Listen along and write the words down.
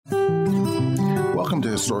Welcome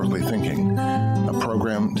to Historically Thinking, a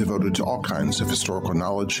program devoted to all kinds of historical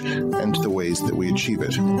knowledge and to the ways that we achieve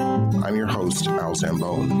it. I'm your host, Al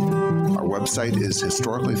Zambone. Our website is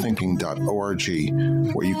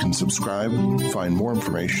historicallythinking.org, where you can subscribe, find more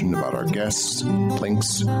information about our guests,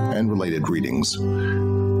 links, and related readings.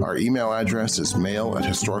 Our email address is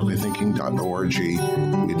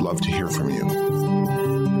mail@historicallythinking.org. We'd love to hear from you.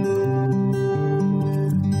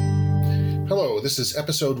 Hello, this is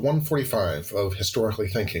episode 145 of Historically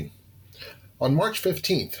Thinking. On March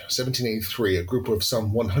 15th, 1783, a group of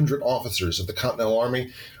some 100 officers of the Continental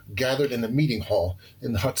Army gathered in a meeting hall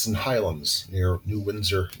in the Hudson Highlands near New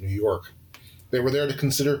Windsor, New York. They were there to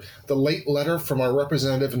consider the late letter from our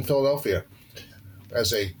representative in Philadelphia,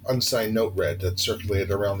 as a unsigned note read that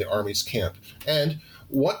circulated around the Army's camp, and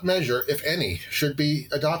what measure, if any, should be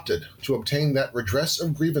adopted to obtain that redress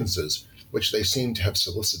of grievances which they seem to have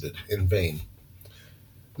solicited in vain.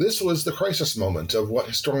 This was the crisis moment of what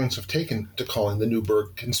historians have taken to calling the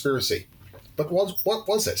Newburgh Conspiracy. But what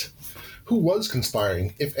was it? Who was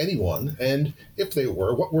conspiring, if anyone, and if they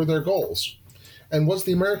were, what were their goals? And was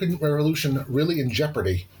the American Revolution really in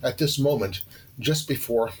jeopardy at this moment, just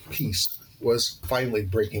before peace was finally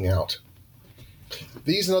breaking out?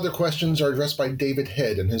 These and other questions are addressed by David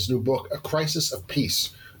Head in his new book, A Crisis of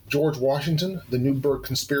Peace, George Washington, the Newburgh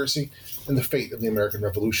Conspiracy, and the Fate of the American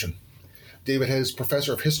Revolution. David Head is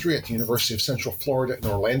professor of history at the University of Central Florida in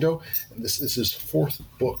Orlando, and this is his fourth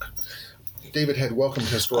book. David Head, welcome to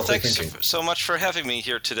Historically Thinking. Thanks so much for having me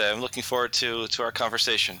here today. I'm looking forward to our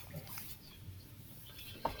conversation.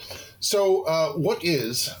 So, what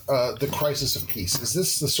is the crisis of peace? Is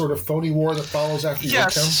this the sort of phony war that follows after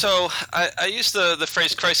Yorktown? Yes, so I use the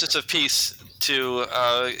phrase crisis of peace to,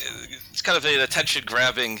 it's kind of an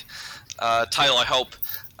attention-grabbing title, I hope,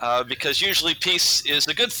 because usually peace is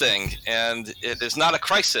a good thing, and it is not a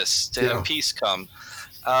crisis to have peace come.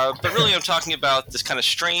 But really I'm talking about this kind of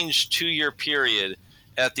strange 2-year period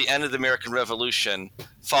at the end of the American Revolution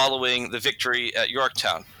following the victory at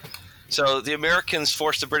Yorktown. So the Americans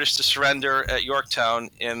forced the British to surrender at Yorktown,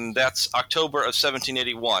 and that's October of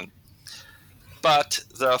 1781. But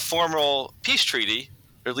the formal peace treaty,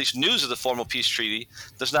 or at least news of the formal peace treaty,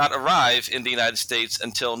 does not arrive in the United States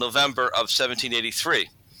until November of 1783.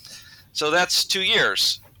 So that's 2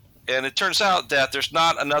 years. And it turns out that there's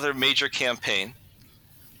not another major campaign,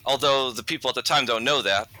 although the people at the time don't know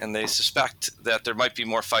that, and they suspect that there might be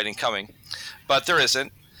more fighting coming. But there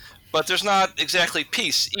isn't. But there's not exactly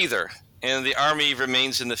peace either, and the Army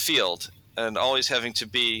remains in the field and always having to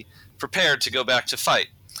be prepared to go back to fight.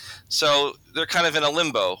 So they're kind of in a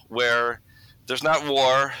limbo where there's not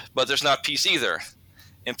war, but there's not peace either.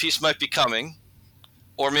 And peace might be coming,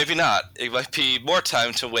 or maybe not. It might be more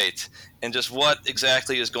time to wait. And just what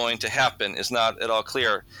exactly is going to happen is not at all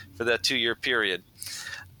clear for that 2-year period.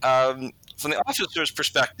 From the officer's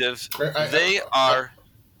perspective, they are...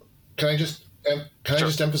 Can I just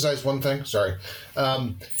emphasize one thing? Sorry.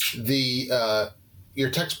 Your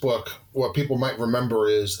textbook, what people might remember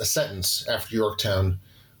is a sentence after Yorktown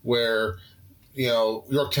where,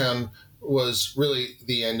 Yorktown was really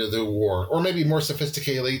the end of the war. Or maybe more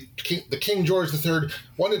sophisticatedly, the King George III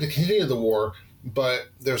wanted to continue the war, but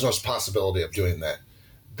there's no possibility of doing that.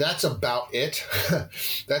 That's about it.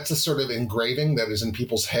 That's a sort of engraving that is in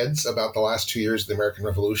people's heads about the last 2 years of the American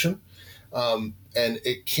Revolution. And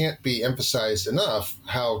it can't be emphasized enough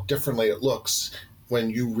how differently it looks when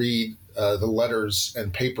you read the letters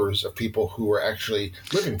and papers of people who were actually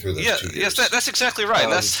living through those 2 years. Yes, that's exactly right.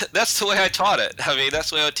 That's the way I taught it. I mean, that's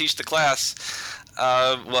the way I would teach the class.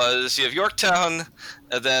 Was you have Yorktown,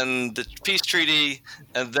 and then the peace treaty,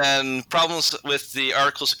 and then problems with the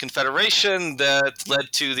Articles of Confederation that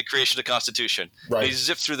led to the creation of the Constitution. Right. You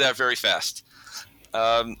zip through that very fast.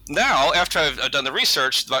 Now, after I've done the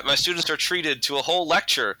research, my students are treated to a whole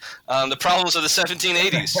lecture on the problems of the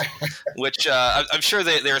 1780s, which I'm sure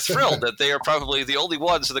they're thrilled that they are probably the only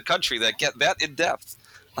ones in the country that get that in depth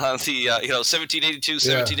on the 1782,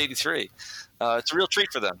 1783. It's a real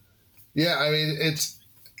treat for them. Yeah, I mean, it's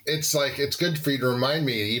good for you to remind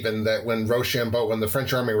me even that when Rochambeau, when the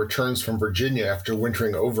French army returns from Virginia after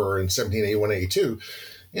wintering over in 1781-82,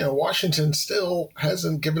 Washington still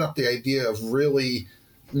hasn't given up the idea of really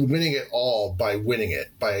winning it all by winning it,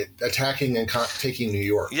 by attacking and taking New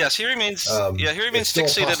York. Yes, he remains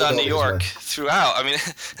fixated on New York throughout. I mean,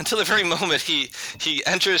 until the very moment he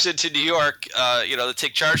enters into New York, to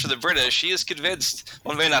take charge of the British, he is convinced,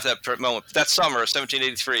 well, maybe not that moment, that summer of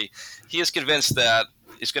 1783, he is convinced that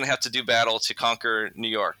he's going to have to do battle to conquer New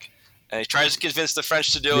York. And he tries to convince the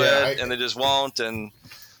French to do it, and they just won't, and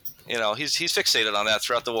he's fixated on that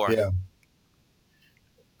throughout the war. Yeah.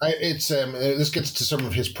 This gets to some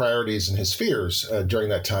of his priorities and his fears during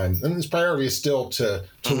that time, and his priority is still to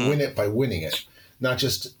win it by winning it, not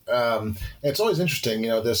just. It's always interesting,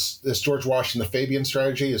 this George Washington, the Fabian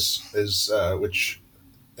strategy is which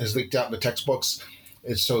is leaked out in the textbooks.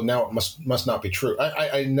 So now it must not be true.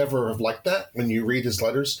 I never have liked that when you read his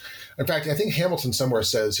letters. In fact, I think Hamilton somewhere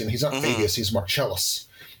says he's not Fabius, he's Marcellus.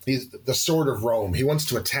 He's the sword of Rome. He wants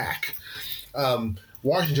to attack.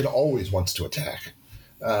 Washington always wants to attack.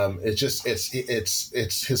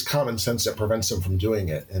 It's his common sense that prevents him from doing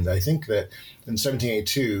it. And I think that in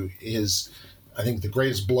 1782, the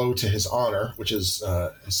greatest blow to his honor, which is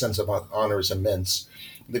his sense of honor is immense.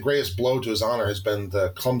 The greatest blow to his honor has been the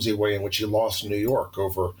clumsy way in which he lost New York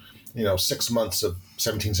over, 6 months of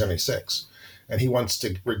 1776, and he wants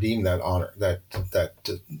to redeem that honor, that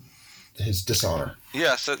his dishonor.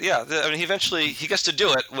 Yeah, so he gets to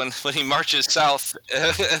do it when he marches south,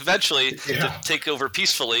 eventually to take over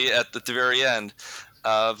peacefully at the very end.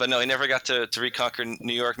 But no, he never got to reconquer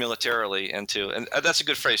New York militarily, and that's a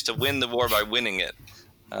good phrase, to win the war by winning it.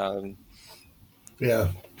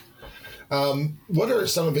 What are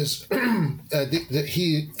some of his?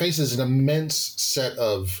 He faces an immense set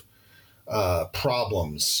of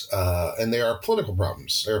problems, and they are political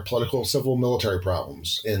problems. They are political, civil, military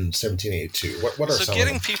problems in 1782. What are some of them? So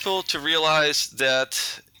getting people to realize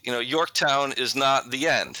that Yorktown is not the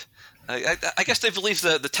end. I guess they believe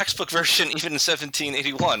the textbook version even in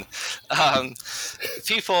 1781.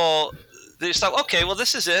 People, they just thought, okay, well,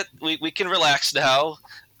 this is it. We can relax now.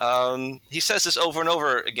 He says this over and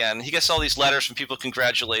over again. He gets all these letters from people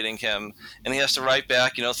congratulating him, and he has to write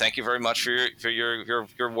back, thank you very much for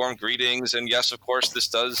your warm greetings, and yes, of course, this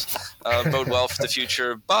does bode well for the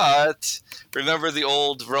future. But remember the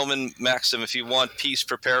old Roman maxim: if you want peace,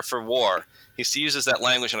 prepare for war. He uses that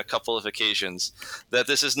language on a couple of occasions. That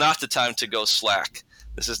this is not the time to go slack.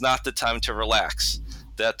 This is not the time to relax.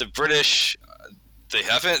 That the British. They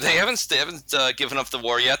haven't given up the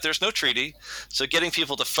war yet. There's no treaty. So getting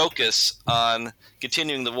people to focus on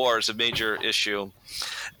continuing the war is a major issue.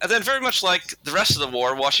 And then very much like the rest of the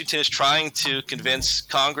war, Washington is trying to convince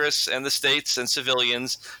Congress and the states and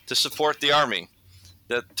civilians to support the army,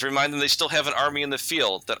 to remind them they still have an army in the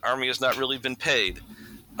field. That army has not really been paid.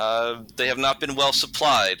 They have not been well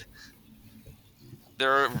supplied.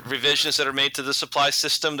 There are revisions that are made to the supply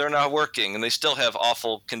system. They're not working, and they still have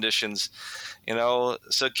awful conditions.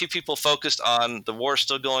 So keep people focused on the war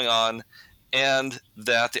still going on, and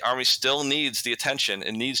that the army still needs the attention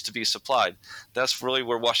and needs to be supplied. That's really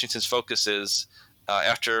where Washington's focus is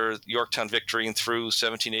after Yorktown victory and through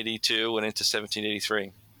 1782 and into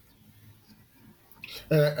 1783.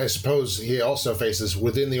 And I suppose he also faces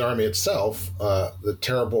within the army itself the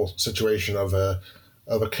terrible situation of a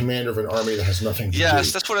commander of an army that has nothing to do.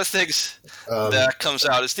 Yes, that's one of the things that comes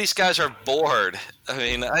out is these guys are bored. I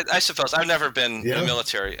mean, I suppose I've never been in the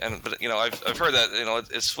military, but I've heard that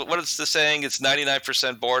it's what is the saying? It's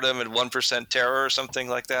 99% boredom and 1% terror or something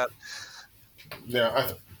like that.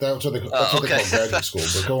 Yeah, that's what they call graduate school.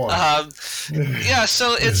 But go on.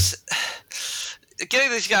 So it's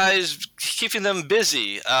getting these guys, keeping them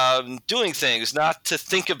busy, doing things, not to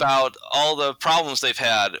think about all the problems they've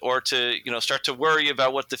had or to, start to worry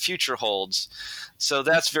about what the future holds. So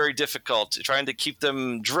that's very difficult, trying to keep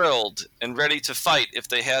them drilled and ready to fight if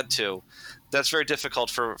they had to. That's very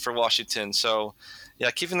difficult for Washington. So,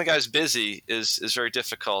 keeping the guys busy is very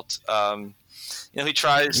difficult. He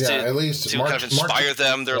tries to kind of inspire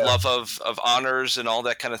them, their love of honors and all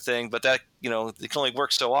that kind of thing. But that, it can only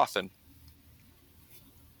work so often.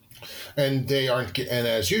 And they aren't, and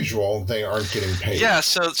as usual, they aren't getting paid. Yeah,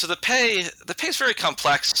 so the pay is very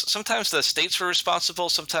complex. Sometimes the states were responsible,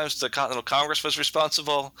 sometimes the Continental Congress was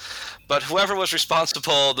responsible, but whoever was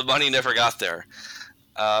responsible, the money never got there.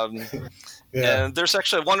 And there's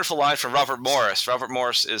actually a wonderful line from Robert Morris. Robert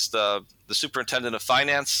Morris is the superintendent of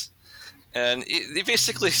finance. And he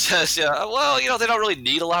basically says, they don't really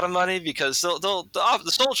need a lot of money because the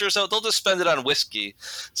soldiers, they'll just spend it on whiskey.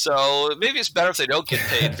 So maybe it's better if they don't get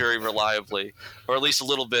paid very reliably, or at least a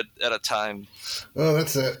little bit at a time. Well,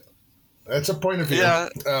 that's it. That's a point of view,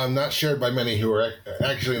 not shared by many who are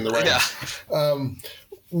actually in the ranks. Yeah.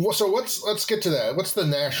 So let's get to that. What's the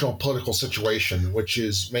national political situation, which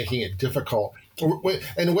is making it difficult?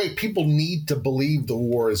 In a way, people need to believe the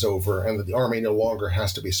war is over and that the army no longer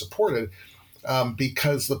has to be supported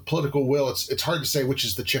because the political will, it's hard to say which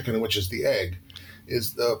is the chicken and which is the egg.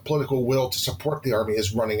 Is the political will to support the army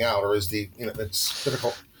is running out, or is it's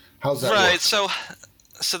difficult? How's that work?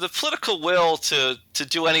 So the political will to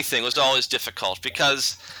do anything was always difficult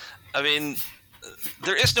because,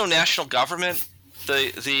 there is no national government.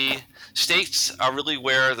 the states are really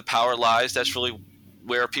where the power lies. That's really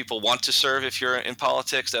where people want to serve. If you're in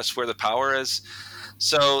politics, that's where the power is.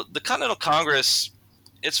 So the Continental Congress,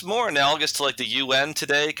 it's more analogous to like the UN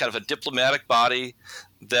today, kind of a diplomatic body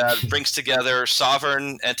that brings together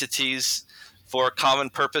sovereign entities for common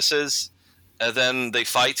purposes, and then they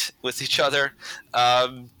fight with each other.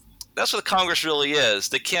 That's what the Congress really is.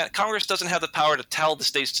 Congress doesn't have the power to tell the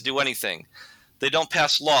states to do anything. They don't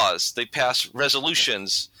pass laws. They pass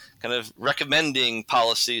resolutions, kind of recommending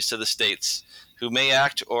policies to the states who may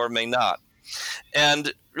act or may not.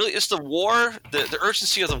 And really, it's the war, the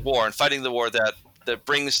urgency of the war and fighting the war that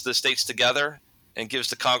brings the states together and gives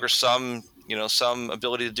the Congress some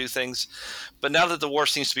ability to do things. But now that the war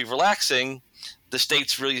seems to be relaxing, the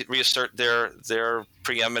states really reassert their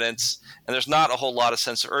preeminence, and there's not a whole lot of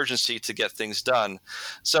sense of urgency to get things done.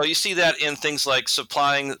 So you see that in things like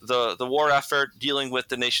supplying the war effort, dealing with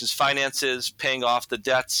the nation's finances, paying off the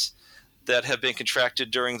debts that have been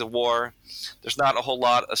contracted during the war. There's not a whole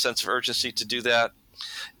lot of sense of urgency to do that.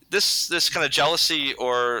 This kind of jealousy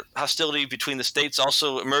or hostility between the states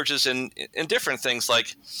also emerges in different things.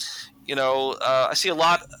 Like, I see a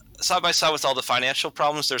lot side by side with all the financial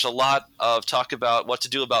problems. There's a lot of talk about what to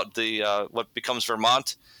do about the what becomes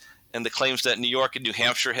Vermont and the claims that New York and New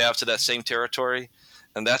Hampshire have to that same territory,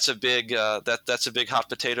 and that's a big that's a big hot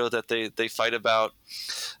potato that they fight about.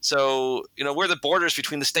 So where the borders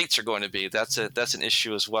between the states are going to be, that's an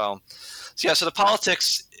issue as well. So the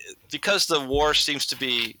politics, because the war seems to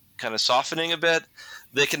be kind of softening a bit,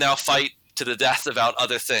 they can now fight to the death about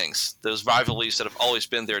other things. Those rivalries that have always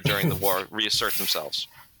been there during the war reassert themselves.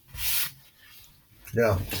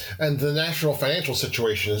 Yeah, and the national financial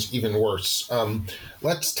situation is even worse.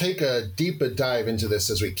 Let's take a deeper dive into this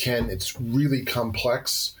as we can. It's really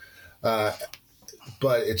complex, but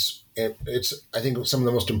it's I think some of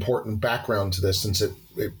the most important background to this, since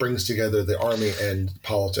it brings together the army and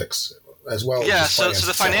politics as well. Yeah, so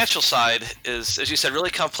the financial side is, as you said,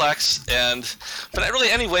 really complex, but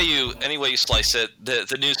really any way you slice it,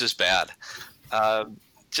 the news is bad.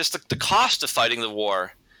 Just the cost of fighting the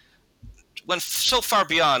war went so far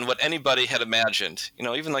beyond what anybody had imagined.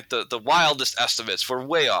 Even like the wildest estimates were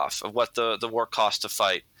way off of what the war cost to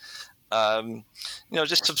fight.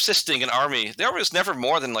 Just subsisting an army. The army was never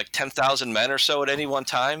more than like 10,000 men or so at any one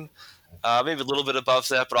time, maybe a little bit above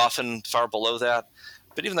that, but often far below that.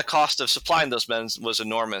 But even the cost of supplying those men was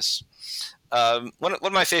enormous. One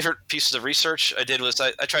of my favorite pieces of research I did was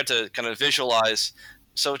I tried to kind of visualize.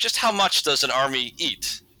 So just how much does an army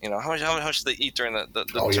eat? How much do they eat during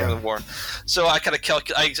during the war? So I kind of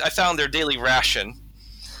I found their daily ration.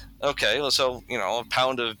 Okay, well, so a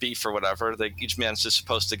pound of beef or whatever each man's just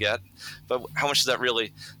supposed to get, but how much is that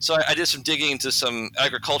really? So I did some digging into some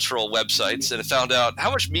agricultural websites and I found out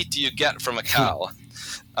how much meat do you get from a cow.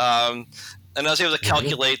 And I was able to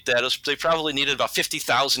calculate that they probably needed about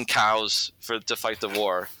 50,000 cows to fight the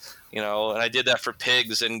war. And I did that for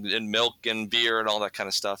pigs and milk and beer and all that kind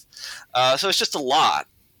of stuff. So it's just a lot.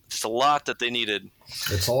 It's a lot that they needed.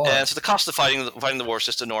 It's a lot. And so the cost of fighting the war is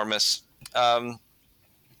just enormous.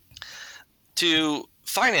 To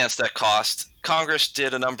finance that cost, Congress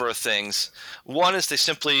did a number of things. One is they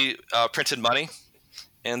simply printed money,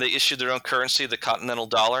 and they issued their own currency, the Continental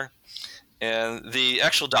Dollar. And the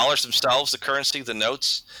actual dollars themselves, the currency, the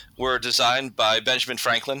notes, were designed by Benjamin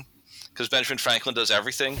Franklin, because Benjamin Franklin does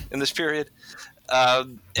everything in this period.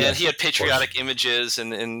 And he had patriotic images,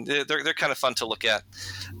 and they're kind of fun to look at.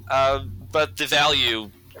 But the value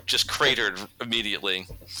just cratered immediately.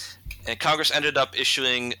 And Congress ended up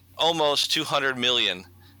issuing almost $200 million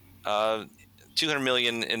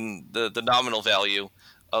in the nominal value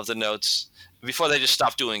of the notes before they just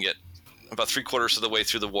stopped doing it. About 3/4 of the way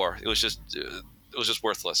through the war, it was just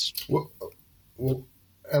worthless. Well,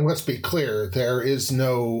 and let's be clear: there's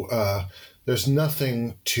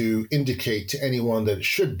nothing to indicate to anyone that it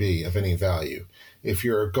should be of any value. If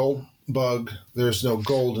you're a gold bug, there's no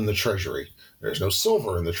gold in the treasury. There's no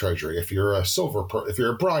silver in the treasury. If you're a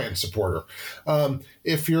Bryan supporter,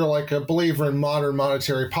 if you're like a believer in modern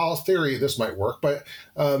monetary policy theory, this might work. But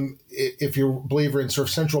if you're a believer in sort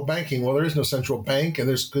of central banking, well, there is no central bank, and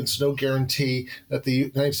there's no guarantee that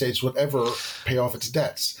the United States would ever pay off its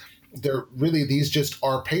debts. These just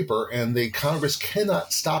are paper, and the Congress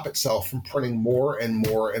cannot stop itself from printing more and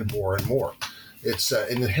more and more and more. It's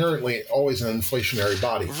inherently always an inflationary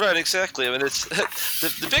body. Right, exactly. I mean, it's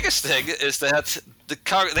the biggest thing is that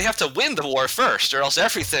they have to win the war first, or else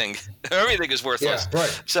everything is worthless. Yeah,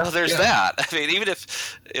 right. So there's that. I mean, even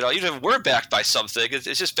if we're backed by something,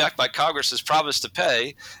 it's just backed by Congress's promise to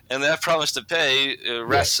pay, and that promise to pay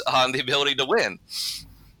rests on the ability to win.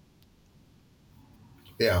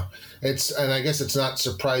 Yeah, and I guess it's not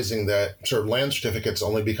surprising that sort of land certificates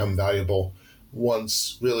only become valuable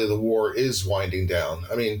once really the war is winding down.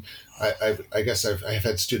 I mean, I guess I've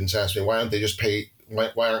had students ask me, why don't they just pay?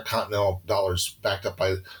 Why aren't continental dollars backed up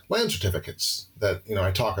by land certificates that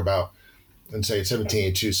I talk about and say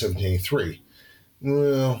 1782, 1783?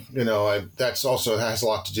 Well, that's also has a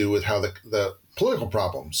lot to do with how the political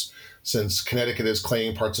problems, since Connecticut is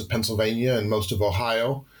claiming parts of Pennsylvania and most of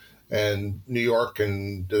Ohio, and New York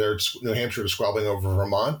and New Hampshire is squabbling over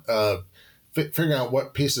Vermont. Figuring out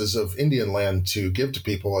what pieces of Indian land to give to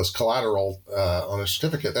people as collateral on a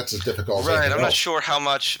certificate, that's as difficult as right. I'm not sure how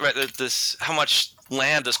much how much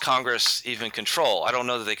land does Congress even control. I don't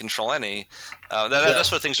know that they control any.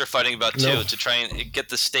 That's what things are fighting about too, to try and get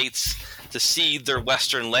the states to cede their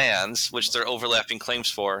western lands, which they're overlapping claims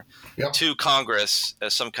for, to Congress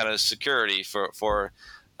as some kind of security for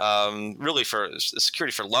really for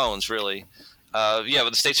security for loans, really. But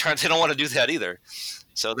the states they don't want to do that either.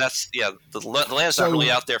 So that's the land's not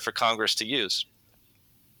really out there for Congress to use.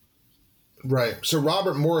 Right. So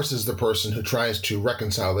Robert Morris is the person who tries to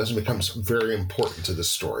reconcile this and becomes very important to this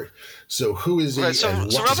story. So who is he? Right. So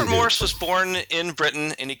Robert Morris was born in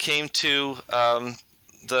Britain, and he came to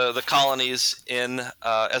the colonies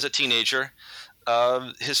as a teenager.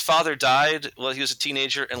 His father died while he was a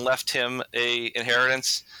teenager and left him a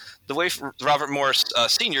inheritance. The way Robert Morris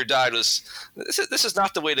Sr. died was this is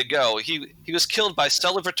not the way to go. He was killed by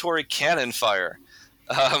celebratory cannon fire.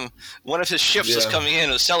 One of his ships was coming in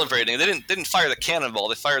and was celebrating. They didn't fire the cannonball.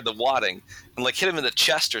 They fired the wadding and hit him in the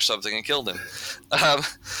chest or something and killed him.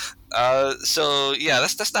 That's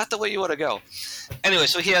not the way you want to go. Anyway,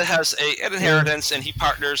 so he has an inheritance, and he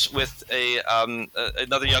partners with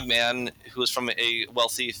another young man who is from a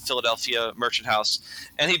wealthy Philadelphia merchant house,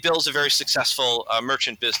 and he builds a very successful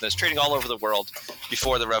merchant business, trading all over the world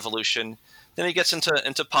before the Revolution. Then he gets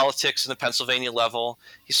into politics in the Pennsylvania level.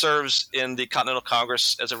 He serves in the Continental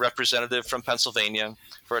Congress as a representative from Pennsylvania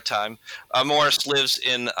for a time. Morris lives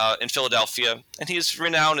in Philadelphia, and he's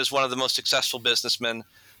renowned as one of the most successful businessmen,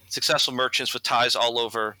 successful merchants with ties all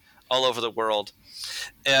over the world.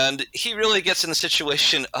 And he really gets in the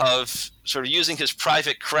situation of sort of using his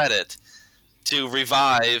private credit to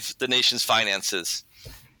revive the nation's finances.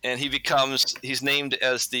 And he's named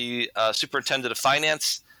as the superintendent of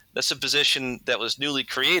finance. That's a position that was newly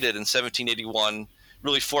created in 1781,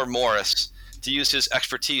 really for Morris, to use his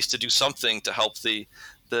expertise to do something to help the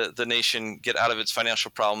nation get out of its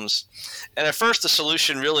financial problems. And at first, the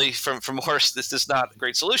solution really from Morris, this is not a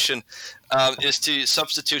great solution, is to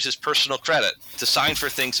substitute his personal credit, to sign for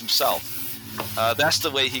things himself. That's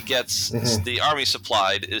the way he gets the army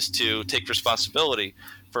supplied, is to take responsibility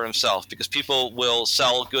for himself, because people will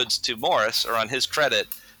sell goods to Morris or on his credit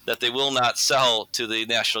that they will not sell to the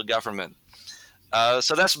national government.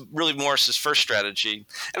 So that's really Morris's first strategy.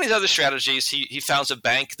 And these other strategies, he founds a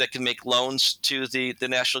bank that can make loans to the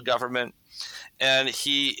national government, and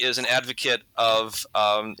he is an advocate of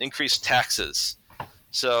increased taxes.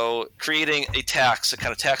 So creating a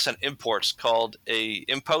kind of tax on imports called a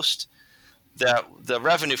impost, that the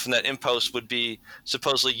revenue from that impost would be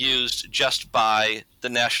supposedly used just by the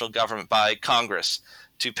national government, by Congress,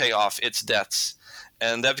 to pay off its debts.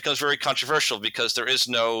 And that becomes very controversial because there is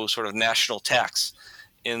no sort of national tax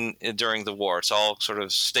during the war. It's all sort of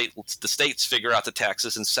the states figure out the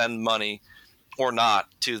taxes and send money or not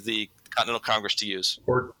to the Continental Congress to use.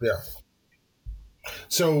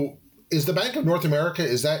 So is the Bank of North America,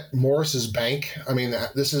 is that Morris's bank? I mean,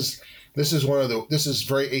 this is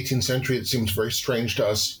very 18th century. It seems very strange to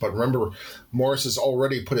us. But remember, Morris has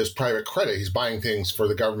already put his private credit. He's buying things for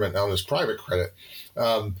the government on his private credit.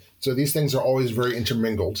 So these things are always very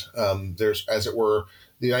intermingled. There's, as it were,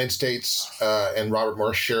 the United States and Robert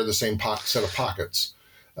Morris share the same set of pockets.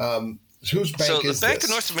 Whose bank is this? So the Bank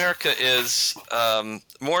of North America is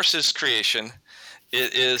Morris's creation.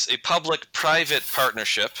 It is a public-private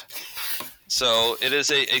partnership. So it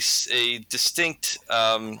is a distinct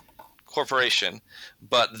corporation,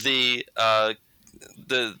 but the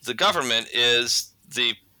government is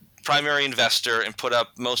the primary investor and put up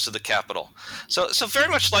most of the capital. So very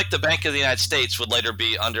much like the Bank of the United States would later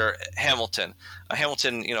be under Hamilton.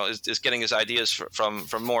 Hamilton, is getting his ideas from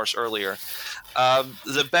Morris earlier.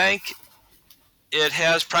 The bank, it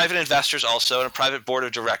has private investors also and a private board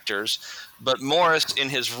of directors, but Morris, in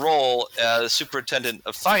his role as superintendent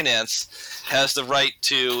of finance, has the right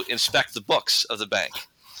to inspect the books of the bank.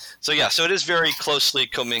 So it is very closely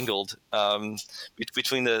commingled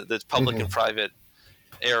between the public and private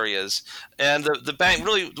areas. And the bank,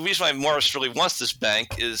 really, the reason why Morris really wants this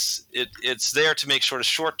bank is it's there to make sort of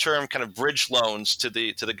short-term kind of bridge loans to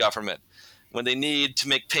the government. when they need to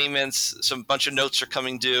make payments, some bunch of notes are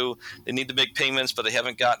coming due. They need to make payments, but they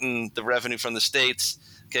haven't gotten the revenue from the states.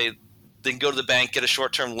 Okay, they can go to the bank, get a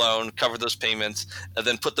short-term loan, cover those payments, and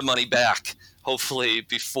then put the money back, hopefully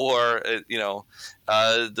before the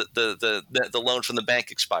loan from the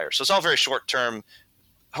bank expires. So it's all very short-term,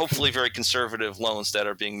 hopefully very conservative loans that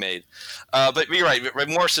are being made. But you're right.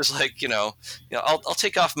 Morse is like, I'll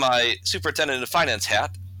take off my superintendent of finance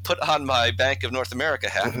hat, put on my Bank of North America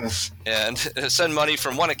hat, and send money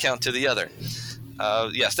from one account to the other.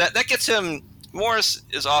 Yes, that gets him. Morris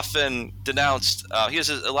is often denounced. He has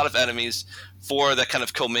a lot of enemies for that kind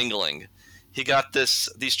of commingling. He got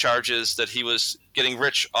these charges that he was getting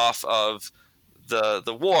rich off of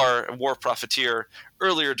the war, a war profiteer,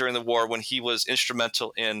 earlier during the war when he was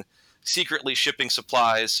instrumental in secretly shipping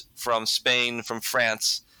supplies from Spain, from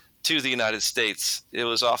France, to the United States. It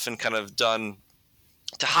was often kind of done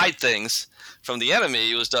to hide things from the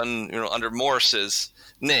enemy. It was done under Morris's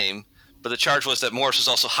name, but the charge was that Morris was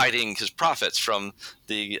also hiding his profits from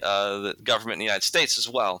the government in the United States as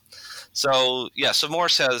well. So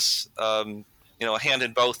Morris has a hand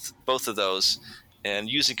in both of those, and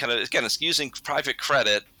using it's using private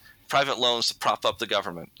credit, private loans to prop up the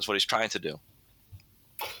government is what he's trying to do.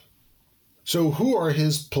 So who are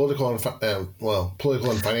his political and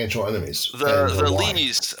financial enemies? The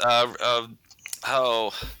Lees.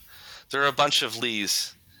 There are a bunch of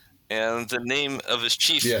Lees, and the name of his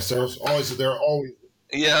chief. Yes, there are always.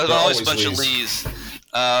 Yeah, there's always a bunch of Lees.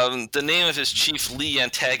 The name of his chief Lee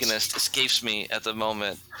antagonist escapes me at the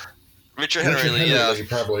moment. Richard Henry Lee,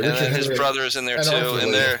 probably. And then his brother is in there too,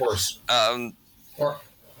 and they're, of course.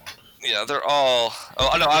 They're all.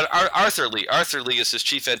 Oh no, Arthur Lee. Arthur Lee is his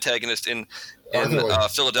chief antagonist in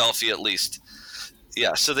Philadelphia, at least.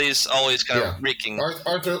 Yeah, so these always kind of wreaking.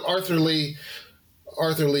 Arthur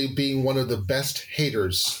Lee being one of the best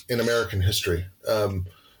haters in American history,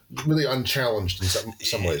 really unchallenged in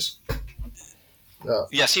some ways.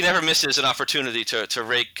 Yes, he never misses an opportunity to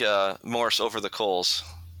rake Morse over the coals.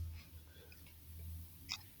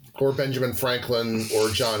 Or Benjamin Franklin, or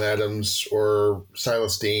John Adams, or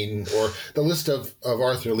Silas Deane, or the list of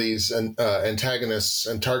Arthur Lee's antagonists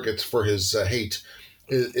and targets for his hate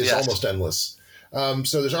is almost endless.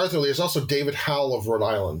 So there's Arthur Lee. There's also David Howell of Rhode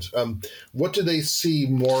Island. What do they see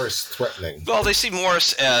Morris threatening? Well, they see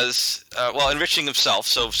Morris as enriching himself,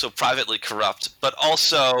 so privately corrupt, but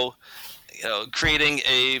also creating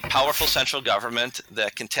a powerful central government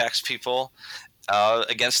that can tax people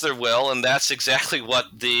against their will, and that's exactly what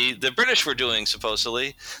the British were doing,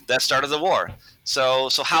 supposedly. That started the war. So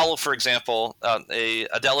Howell, for example, a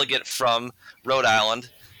delegate from Rhode Island,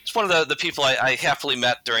 it's one of the people I happily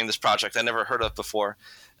met during this project. I never heard of before.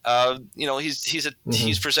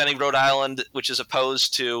 He's presenting Rhode Island, which is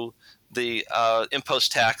opposed to the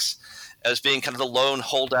impost tax, as being kind of the lone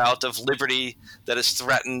holdout of liberty that is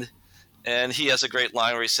threatened. And he has a great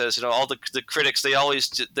line where he says, all the critics, they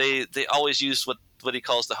always use what he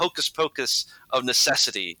calls the hocus pocus of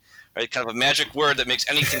necessity, right? Kind of a magic word that makes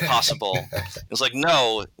anything possible. It's like,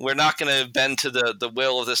 no, we're not going to bend to the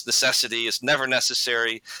will of this necessity. It's never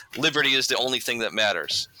necessary. Liberty is the only thing that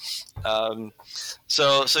matters.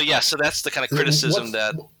 So that's the kind of criticism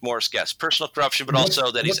that Morris gets. Personal corruption, but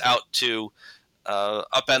also that he's out to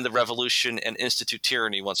upend the revolution and institute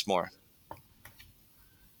tyranny once more.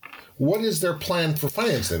 What is their plan for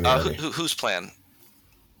financing the army? Whose plan?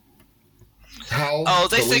 How?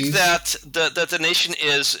 They think that the nation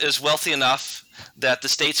is wealthy enough that the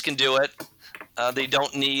states can do it. They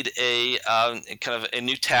don't need a kind of a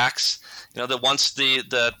new tax. That once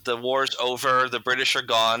the war's over, the British are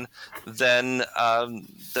gone, then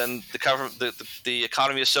the government, the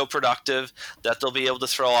economy is so productive that they'll be able to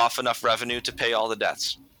throw off enough revenue to pay all the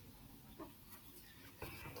debts.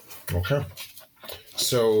 Okay.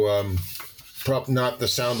 So, not the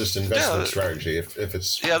soundest investment strategy if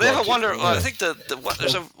it's... Yeah, they have a I think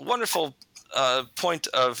there's a wonderful point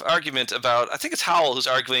of argument about, I think it's Howell who's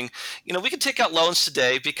arguing, we can take out loans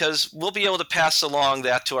today because we'll be able to pass along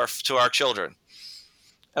that to our children.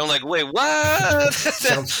 And I'm like, wait, what?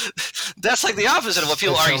 That's like the opposite of what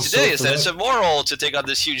people argue today, is that it's immoral to take on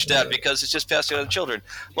this huge debt because it's just passing on to children.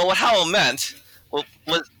 Well, what Howell meant...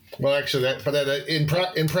 Well, actually, in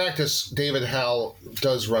practice, David Howell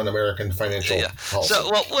does run American financial policy. So,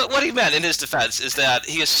 what he meant in his defense is that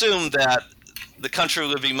he assumed that the country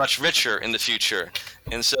would be much richer in the future,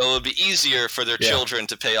 and so it would be easier for their children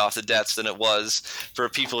to pay off the debts than it was for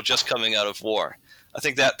people just coming out of war. I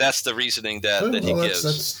think that's the reasoning that he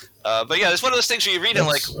gives. But it's one of those things where you read and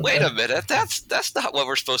like, wait a minute, that's not what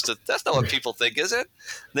we're supposed to. That's not what people think, is it?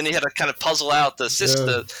 Then you had to kind of puzzle out the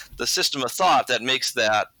system of thought that makes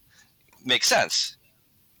that make sense.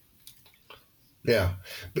 Yeah.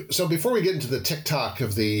 So before we get into the tick-tock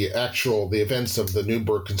of the events of the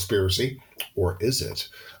Nuremberg conspiracy, or is it,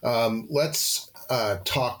 let's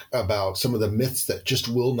talk about some of the myths that just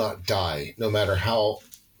will not die, no matter how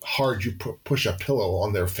hard you push a pillow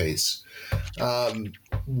on their face.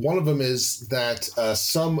 One of them is that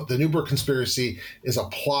the Nuremberg conspiracy is a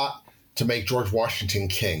plot to make George Washington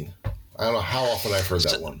king. I don't know how often I've heard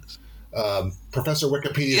that one. Professor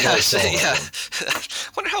Wikipedia.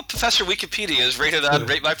 I wonder how Professor Wikipedia is rated on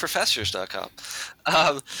RateMyProfessors.com.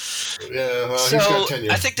 I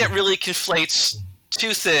think that really conflates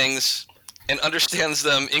two things and understands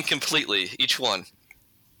them incompletely, each one.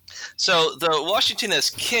 So the Washington as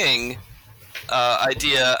king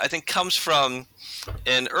idea, I think, comes from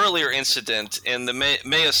an earlier incident in the May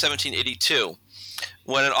of 1782,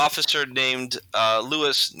 when an officer named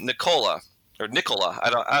Louis Nicola. I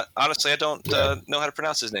don't know how to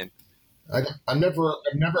pronounce his name. I've never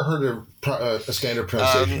heard of a standard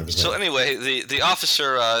pronunciation of his name. So anyway, the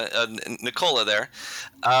officer Nicola there,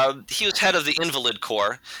 he was head of the Invalid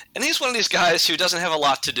Corps, and he's one of these guys who doesn't have a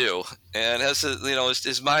lot to do, and has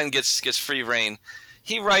his mind gets free reign.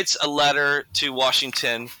 He writes a letter to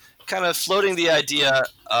Washington, kind of floating the idea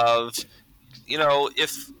of,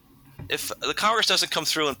 if the Congress doesn't come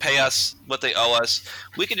through and pay us what they owe us,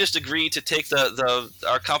 we can just agree to take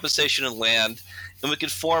our compensation in land, and we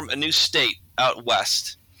could form a new state out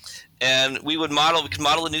west. And we could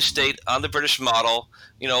model a new state on the British model,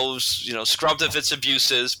 scrubbed of its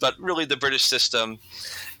abuses, but really the British system.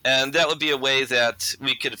 And that would be a way that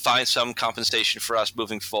we could find some compensation for us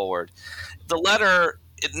moving forward. The letter,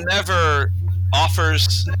 it never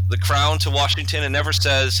offers the crown to Washington. It never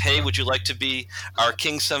says, hey, would you like to be our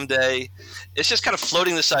king someday? It's just kind of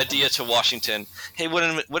floating this idea to Washington. Hey,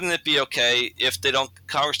 wouldn't it be okay if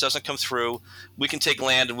Congress doesn't come through, we can take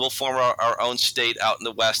land and we'll form our own state out in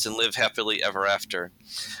the West and live happily ever after.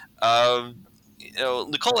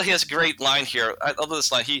 Nicola, he has a great line here. I love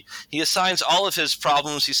this line. He assigns all of his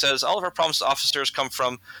problems. He says all of our problems to officers come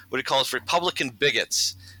from what he calls Republican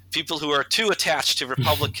bigots. People who are too attached to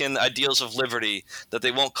Republican ideals of liberty that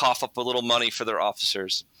they won't cough up a little money for their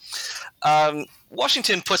officers.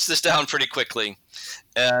 Washington puts this down pretty quickly.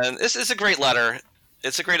 And this is a great letter.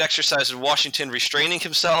 It's a great exercise in Washington restraining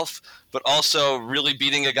himself, but also really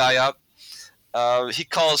beating a guy up. He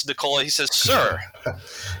calls Nicola, he says, sir.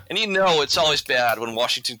 And it's always bad when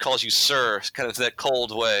Washington calls you sir, kind of that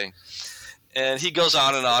cold way. And he goes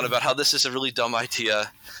on and on about how this is a really dumb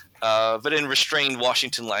idea. But in restrained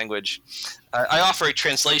Washington language. I offer a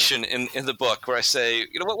translation in the book where I say,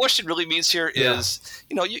 what Washington really means here is,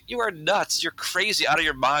 you are nuts. You're crazy out of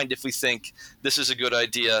your mind if we think this is a good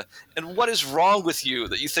idea. And what is wrong with you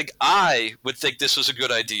that you think I would think this was a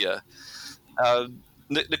good idea?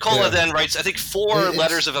 Nicola then writes, I think, 4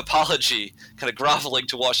 letters of apology, kind of groveling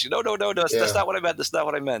to Washington. No, that's not what I meant. That's not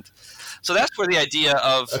what I meant. So that's where the idea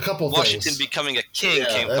of Washington becoming a king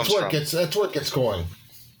comes from. That's what gets going.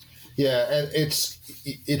 Yeah, and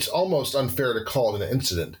it's almost unfair to call it an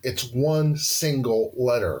incident. It's one single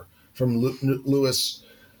letter from Louis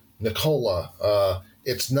Nicola.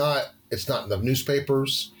 It's not in the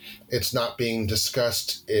newspapers. It's not being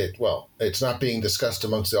discussed. It's not being discussed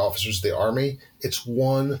amongst the officers of the army. It's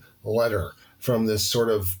one letter from this sort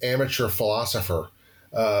of amateur philosopher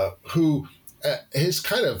who his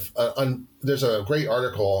kind of there's a great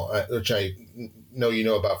article which I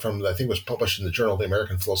know about from, I think it was published in the Journal of the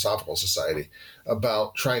American Philosophical Society,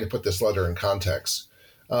 about trying to put this letter in context.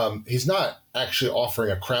 He's not actually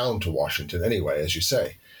offering a crown to Washington anyway, as you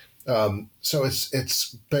say. So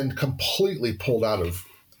it's been completely pulled out of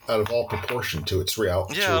all proportion to its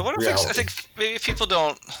reality. Yeah, one of the things I think maybe people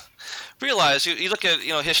don't realize, you look at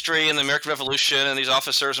history and the American Revolution and these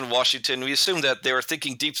officers in Washington, we assume that they were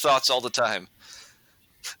thinking deep thoughts all the time.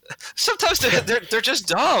 Sometimes they're just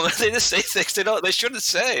dumb. They just say things they shouldn't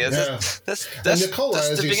say. That's Nicola,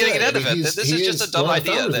 the beginning and end of it. This is just a dumb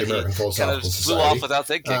idea that he kind of flew off without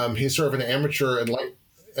thinking. He's sort of an amateur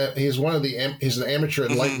he's an amateur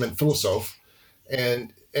Enlightenment philosopher,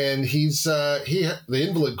 and the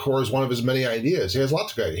Invalid Corps is one of his many ideas. He has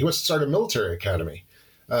lots of ideas. He wants to start a military academy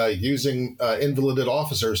using invalided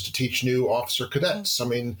officers to teach new officer cadets. I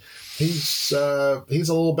mean, he's a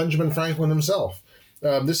little Benjamin Franklin himself.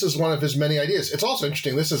 This is one of his many ideas. It's also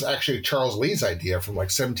interesting. This is actually Charles Lee's idea from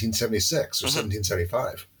 1776 or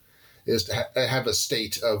 1775, is to have a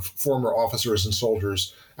state of former officers and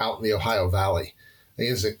soldiers out in the Ohio Valley.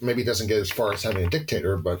 Maybe doesn't get as far as having a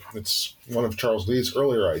dictator, but it's one of Charles Lee's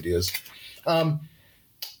earlier ideas.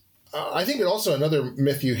 I think also another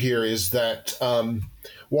myth you hear is that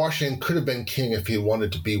Washington could have been king if he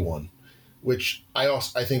wanted to be one. which I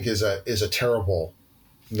think is a terrible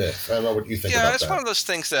myth. I don't know what you think about that. Yeah, it's one of those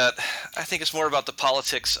things that I think is more about the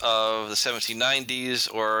politics of the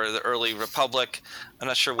 1790s or the early republic. I'm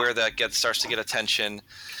not sure where that starts to get attention.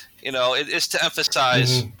 It is to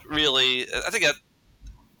emphasize really. I think that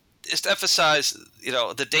is to emphasize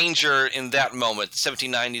the danger in that moment, the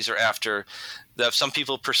 1790s or after, that some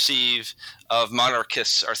people perceive of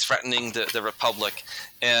monarchists are threatening the republic.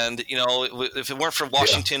 And if it weren't for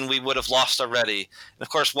Washington, we would have lost already. And of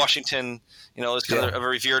course, Washington, is kind of a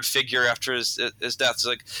revered figure after his death. It's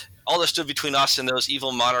like all that stood between us and those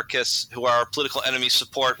evil monarchists who our political enemies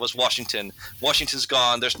support was Washington. Washington's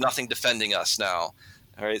gone. There's nothing defending us now.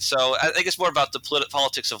 All right. So I think it's more about the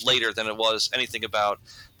politics of later than it was anything about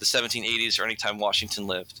the 1780s or any time Washington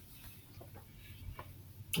lived.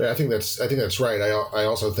 Yeah, I think that's right. I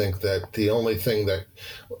also think that the only thing that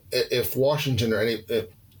if Washington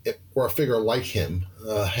or a figure like him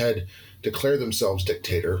had declared themselves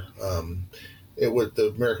dictator,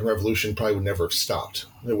 the American Revolution probably would never have stopped.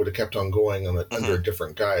 It would have kept on going under a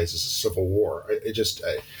different guise as a civil war.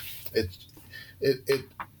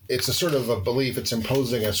 It's a sort of a belief. It's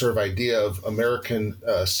imposing a sort of idea of American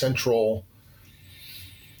central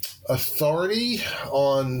authority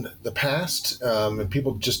on the past, and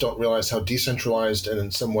people just don't realize how decentralized and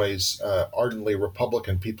in some ways ardently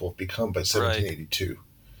Republican people have become by 1782.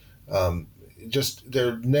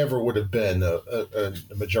 There never would have been a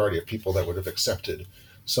majority of people that would have accepted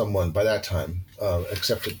someone by that time,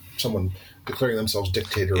 accepted someone declaring themselves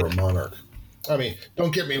dictator or monarch. I mean,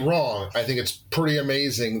 don't get me wrong. I think it's pretty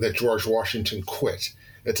amazing that George Washington quit.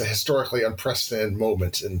 It's a historically unprecedented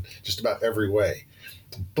moment in just about every way.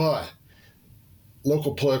 But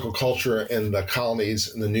local political culture in the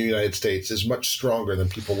colonies in the new United States is much stronger than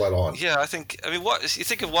people let on. Yeah, what you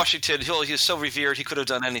think of Washington? He was so revered, he could have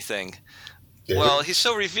done anything. Well, he's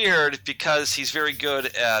so revered because he's very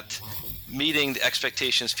good at meeting the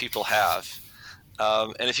expectations people have.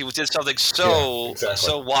 And if he did something so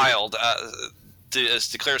wild to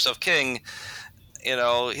declare himself king, he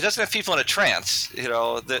doesn't have people in a trance.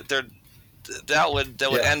 That would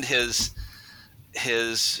end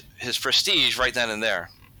his prestige right then and there.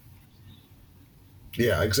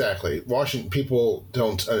 Yeah, exactly. People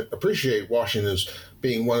don't appreciate Washington as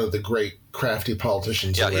being one of the great crafty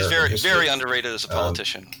politicians. Yeah, he's very underrated as a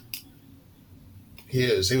politician. He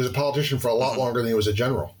is. He was a politician for a lot longer than he was a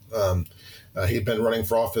general. He'd been running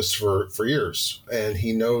for office for years, and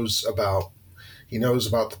he knows about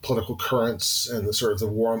the political currents and the sort of the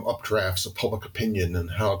warm updrafts of public opinion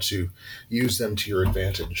and how to use them to your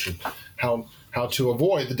advantage and how to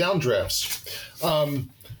avoid the downdrafts.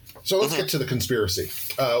 So let's get to the conspiracy.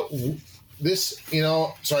 So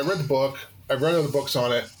I read the book. I've read other books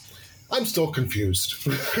on it. I'm still confused.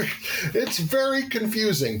 It's very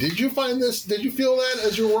confusing. Did you find this? Did you feel that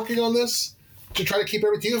as you were working on this to try to keep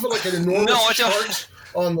everything? Do you feel like an enormous chart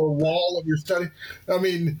on the wall of your study? I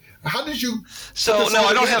mean, how did you? So no,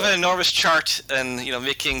 I don't have an enormous chart and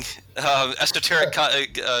making esoteric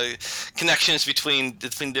connections between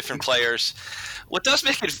different players. What does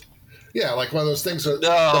make it? Yeah, like one of those things, the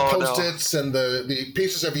Post-its and the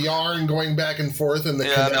pieces of yarn going back and forth and the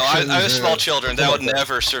connections. I have small children. That would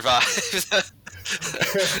never survive.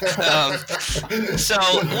 So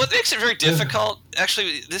what makes it very difficult,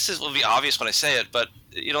 actually, will be obvious when I say it, but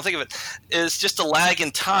you don't think of it, is just a lag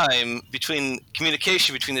in time between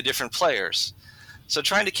communication between the different players. So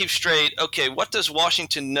trying to keep straight, okay, what does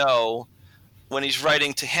Washington know when he's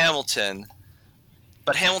writing to Hamilton,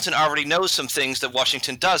 but Hamilton already knows some things that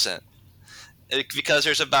Washington doesn't? Because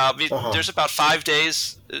there's about 5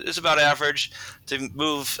 days, it's about average, to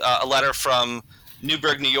move a letter from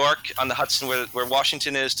Newburgh, New York, on the Hudson, where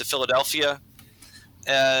Washington is, to Philadelphia.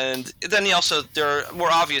 And then there are more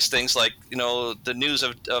obvious things like, the news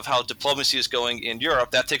of how diplomacy is going in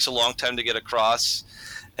Europe. That takes a long time to get across.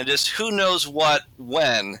 And just who knows what,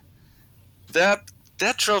 when. That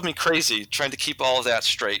drove me crazy, trying to keep all of that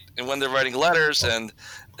straight. And when they're writing letters and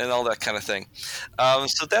all that kind of thing.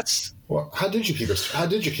 So that's... Well, how did you keep it straight? I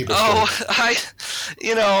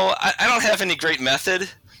don't have any great method.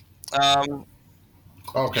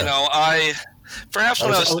 Okay. Perhaps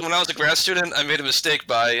when I was a grad student, I made a mistake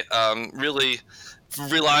by really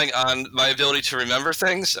relying on my ability to remember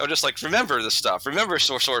things. I would just remember this stuff, remember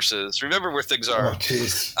sources, remember where things are. Oh,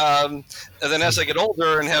 jeez. And then as I get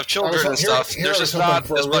older and have children and stuff, there's just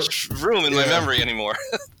not as much room in my memory anymore.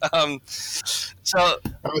 So I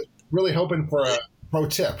was really hoping for pro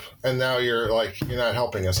tip, and now you're not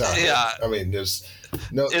helping us out. Yeah. I mean, there's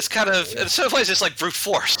no. It's kind of in some ways it's like brute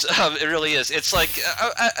force. It really is. It's like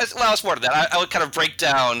well, it's more than that. I would kind of break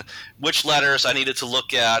down which letters I needed to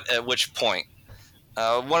look at which point.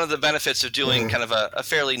 One of the benefits of doing kind of a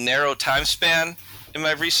fairly narrow time span in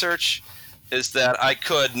my research is that I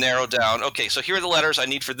could narrow down. Okay, so here are the letters I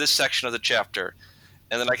need for this section of the chapter.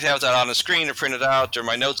 And then I could have that on a screen or print it out or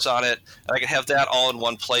my notes on it. And I could have that all in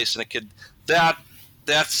one place, and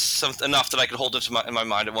that's enough that I could hold in my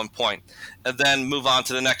mind at one point, and then move on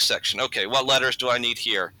to the next section. Okay, what letters do I need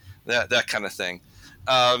here? That kind of thing.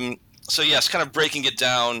 So yes, kind of breaking it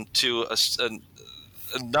down to a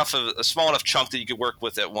small enough chunk that you could work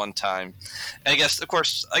with at one time. And I guess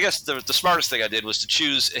the smartest thing I did was to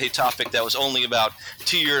choose a topic that was only about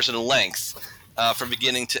 2 years in length. From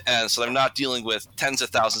beginning to end, so I'm not dealing with tens of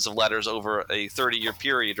thousands of letters over a 30-year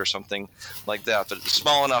period or something like that, but it's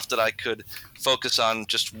small enough that I could focus on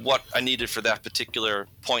just what I needed for that particular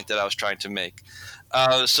point that I was trying to make.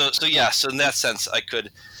 So in that sense, I could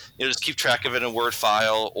just keep track of it in a Word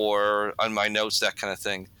file or on my notes, that kind of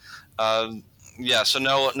thing. So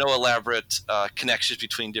no elaborate connections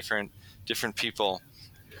between different people.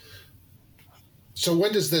 So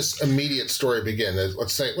when does this immediate story begin?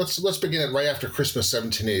 Let's begin it right after Christmas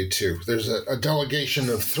 1782. There's a delegation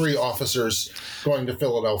of 3 officers going to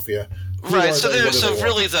Philadelphia. Right. So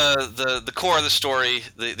really the core of the story,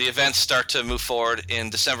 the events start to move forward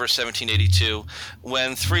in December 1782,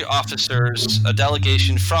 when 3 officers, a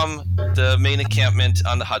delegation from the main encampment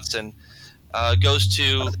on the Hudson, goes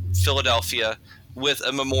to Philadelphia with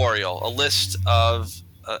a memorial, a list of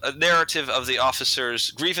a narrative of the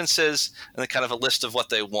officers' grievances, and then kind of a list of what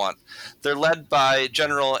they want. They're led by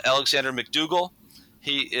General Alexander McDougall.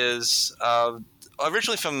 He is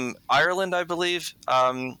originally from Ireland, I believe.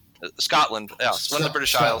 Scotland, yeah, one of the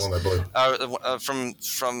British Isles,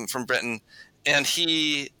 from Britain, and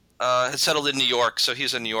he has settled in New York, so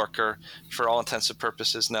he's a New Yorker for all intents and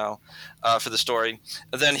purposes now for the story.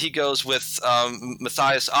 And then he goes with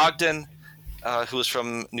Matthias Ogden, who was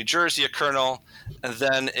from New Jersey, a colonel, and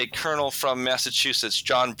then a colonel from Massachusetts,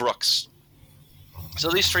 John Brooks. So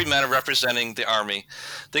these 3 men are representing the Army.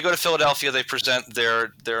 They go to Philadelphia, they present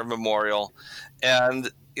their memorial,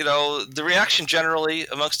 and the reaction generally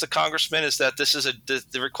amongst the congressmen is that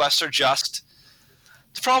the requests are just.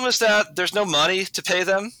 The problem is that there's no money to pay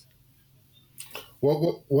them.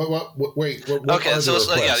 What? Wait. Okay, so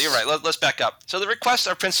you're right. Let's back up. So the requests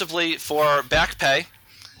are principally for back pay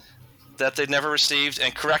that they'd never received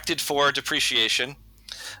and corrected for depreciation.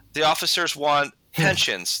 The officers want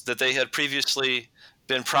pensions that they had previously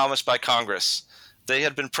been promised by Congress. They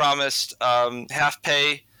had been promised half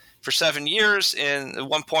pay for 7 years at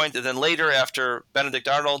one point, and then later, after Benedict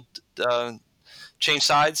Arnold changed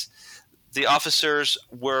sides, the officers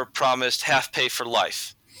were promised half pay for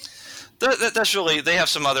life. That's really, they have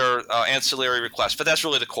some other ancillary requests, but that's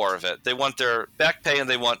really the core of it. They want their back pay and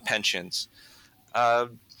they want pensions.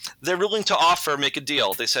 They're willing to make a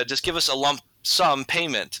deal. They said, just give us a lump sum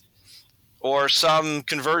payment or some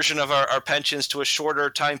conversion of our pensions to a shorter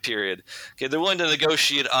time period. Okay, they're willing to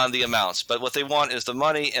negotiate on the amounts, but what they want is the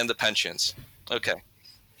money and the pensions. Okay.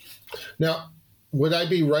 Now, would I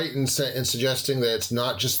be right in suggesting that it's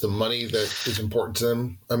not just the money that is important to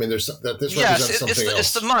them? I mean, this represents something else.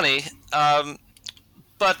 It's the money,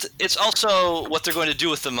 but it's also what they're going to do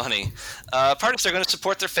with the money. Part is they're going to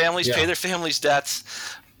support their families, pay their families' debts,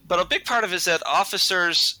 but a big part of it is that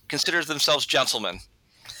officers consider themselves gentlemen.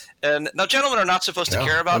 And now gentlemen are not supposed to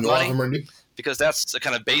care about money because that's the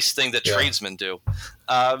kind of base thing that tradesmen do.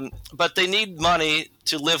 But they need money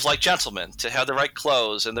to live like gentlemen, to have the right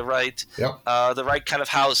clothes and the right kind of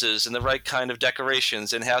houses and the right kind of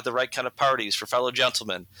decorations and have the right kind of parties for fellow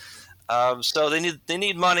gentlemen. So they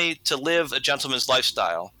need money to live a gentleman's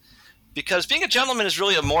lifestyle, because being a gentleman is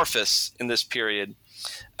really amorphous in this period.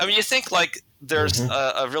 I mean, you think like there's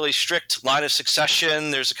a really strict line of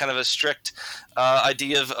succession. There's a kind of a strict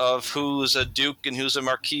idea of who's a duke and who's a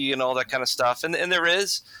marquis and all that kind of stuff. And there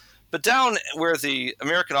is. But down where the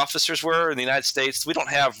American officers were in the United States, we don't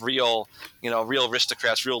have real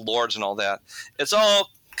aristocrats, real lords and all that. It's all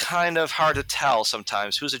kind of hard to tell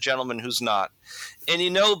sometimes who's a gentleman, who's not.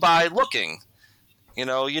 And by looking. You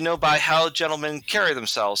know by how gentlemen carry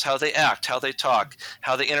themselves, how they act, how they talk,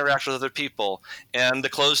 how they interact with other people, and the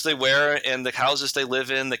clothes they wear, and the houses they live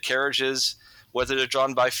in, the carriages, whether they're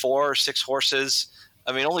drawn by 4 or 6 horses.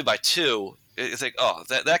 I mean, only by 2. You think, oh,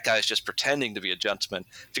 that guy's just pretending to be a gentleman.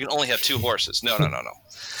 If you can only have 2 horses. No.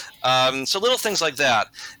 So little things like that.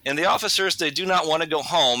 And the officers, they do not want to go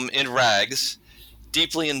home in rags,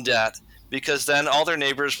 deeply in debt, because then all their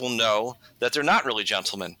neighbors will know that they're not really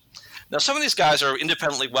gentlemen. Now, some of these guys are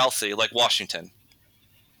independently wealthy, like Washington.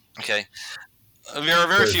 Okay.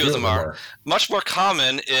 Very few of them are. Much more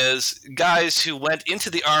common is guys who went into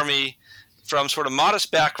the Army from sort of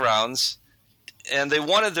modest backgrounds, and they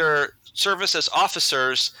wanted their service as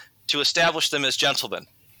officers to establish them as gentlemen.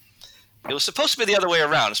 It was supposed to be the other way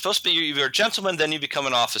around. It's supposed to be you're a gentleman, then you become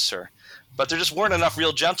an officer. But there just weren't enough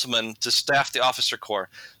real gentlemen to staff the officer corps.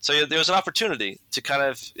 So there was an opportunity to kind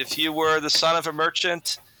of, if you were the son of a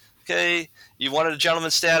merchant, okay, you wanted a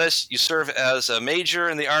gentleman status, you serve as a major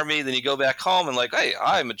in the Army, then you go back home and like, hey,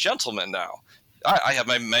 I'm a gentleman now. I have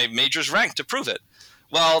my major's rank to prove it.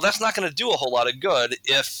 Well, that's not going to do a whole lot of good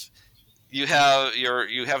if you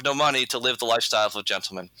have no money to live the lifestyle of a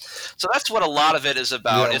gentleman. So that's what a lot of it is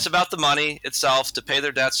about. Yeah. It's about the money itself, to pay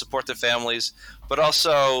their debts, support their families, but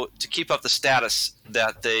also to keep up the status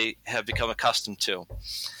that they have become accustomed to.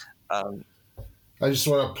 I just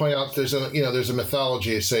want to point out there's a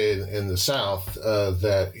mythology, say in the South,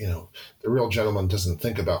 that the real gentleman doesn't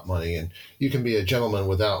think about money, and you can be a gentleman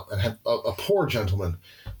without and have a poor gentleman.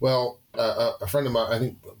 Well, a friend of mine, I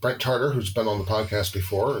think Brent Tarter, who's been on the podcast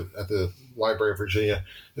before at the Library of Virginia,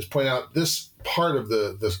 has pointed out this part of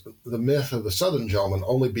the myth of the Southern gentleman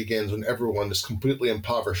only begins when everyone is completely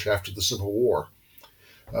impoverished after the Civil War.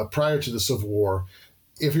 Prior to the Civil War,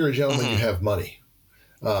 if you're a gentleman, you have money.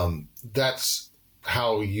 That's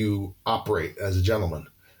how you operate as a gentleman.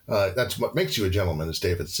 That's what makes you a gentleman, as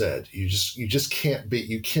David said. You just can't be.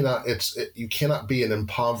 You cannot be an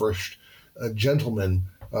impoverished gentleman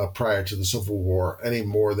prior to the Civil War any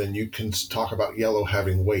more than you can talk about yellow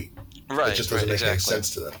having weight. Right. It just doesn't make any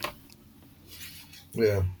sense to them.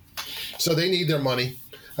 Yeah. So they need their money.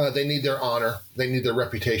 They need their honor. They need their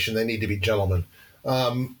reputation. They need to be gentlemen.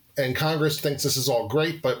 And Congress thinks this is all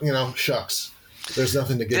great, but shucks. There's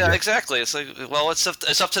nothing to give. Yeah, exactly. It's like, well, it's up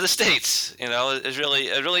to the states. It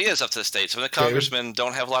really is up to the states. When the congressmen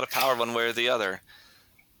don't have a lot of power one way or the other.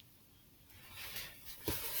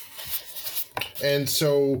 And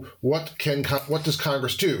so, what does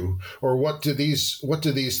Congress do, or what do these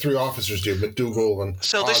three officers do? McDougal and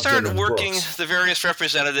so they started working the various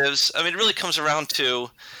representatives. I mean, it really comes around to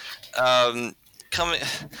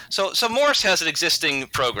So Morris has an existing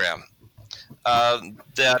program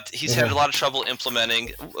that he's had a lot of trouble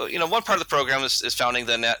implementing. One part of the program is founding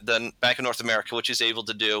the Bank of North America, which he's able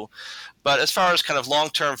to do. But as far as kind of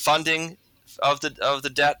long-term funding of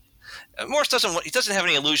the debt, Morris doesn't have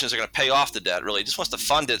any illusions they're going to pay off the debt. Really, he just wants to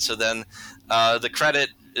fund it so then the credit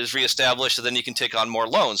is reestablished, so then you can take on more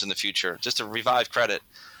loans in the future, just to revive credit.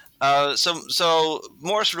 So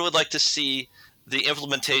Morris would like to see the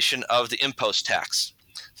implementation of the impost tax.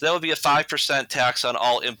 So that would be a 5% tax on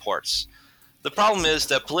all imports. The problem is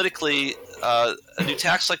that politically, a new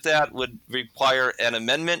tax like that would require an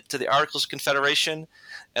amendment to the Articles of Confederation,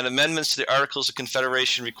 and amendments to the Articles of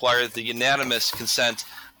Confederation require the unanimous consent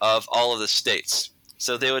of all of the states.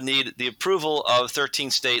 So they would need the approval of 13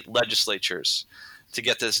 state legislatures to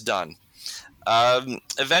get this done.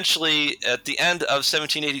 Eventually, at the end of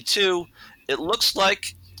 1782, it looks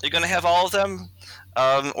like you're going to have all of them,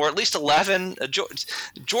 or at least 11.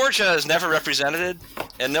 Georgia is never represented,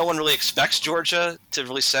 and no one really expects Georgia to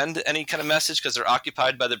really send any kind of message because they're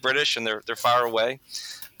occupied by the British and they're far away.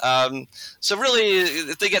 So really,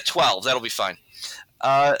 if they get 12, that'll be fine.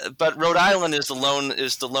 But Rhode Island is the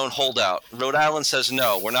lone holdout. Rhode Island says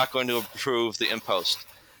no, we're not going to approve the impost.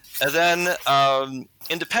 And then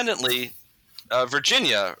independently,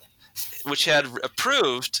 Virginia, which had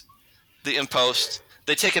approved the impost,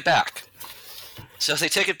 they take it back. So they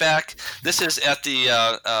take it back. This is at the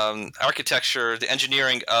architecture, the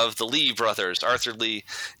engineering of the Lee brothers, Arthur Lee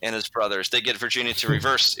and his brothers. They get Virginia to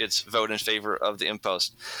reverse its vote in favor of the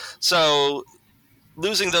impost. So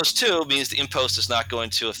losing those two means the impost is not going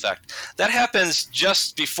to affect. That happens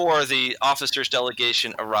just before the officers'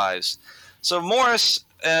 delegation arrives. So Morris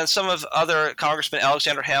and some of other congressmen,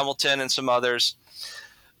 Alexander Hamilton and some others,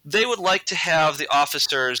 they would like to have the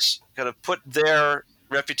officers kind of put their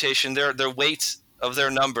reputation, their weight of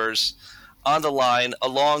their numbers on the line,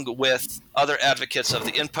 along with other advocates of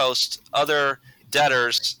the impost, other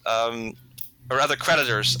debtors, or other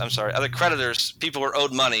creditors, people who are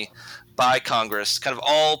owed money by Congress, kind of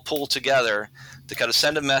all pull together to kind of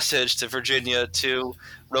send a message to Virginia, to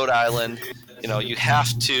Rhode Island. You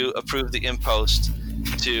have to approve the impost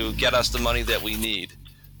to get us the money that we need.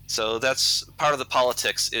 So that's part of the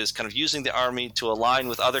politics, is kind of using the Army to align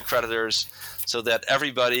with other creditors so that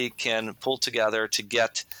everybody can pull together to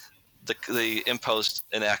get the impost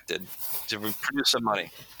enacted, to produce some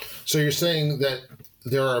money. So you're saying that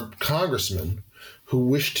there are congressmen who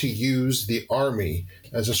wish to use the army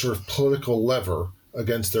as a sort of political lever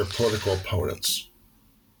against their political opponents.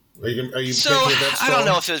 Are you So thinking of that I don't strong?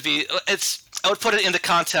 know if it would be. I would put it in the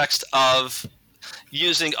context of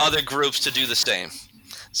using other groups to do the same.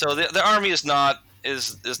 So the army is not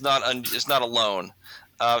alone.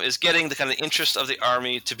 Is getting the kind of interest of the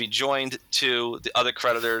army to be joined to the other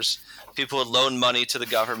creditors, people who loan money to the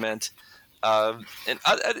government, and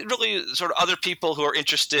really sort of other people who are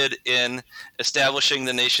interested in establishing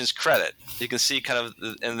the nation's credit. You can see kind of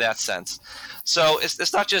in that sense. So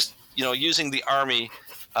it's not just using the army.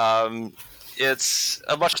 It's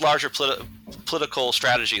a much larger political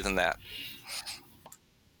strategy than that.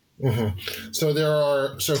 Mm-hmm. So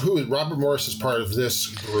Robert Morris is part of this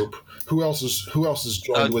group. Who else is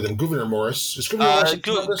joined with him? Gouverneur Morris. Is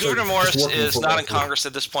Gouverneur Morris is not in Congress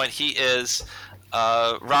at this point. He is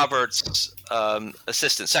Robert's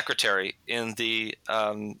assistant secretary in the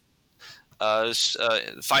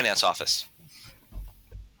finance office.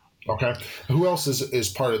 Okay. Who else is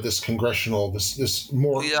part of this congressional Morris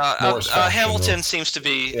faction? Hamilton seems to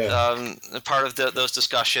be part of those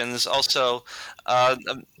discussions. Also,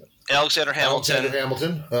 Alexander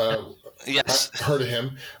Hamilton. Yes, I've heard of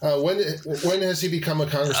him. When has he become a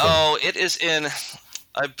congressman? Oh, it is in,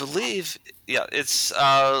 I believe, it's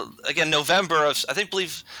again November,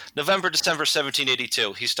 December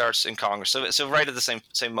 1782. He starts in Congress, so right at the same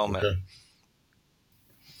moment. Okay.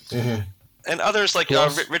 Mm-hmm. And others like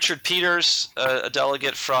Richard Peters, a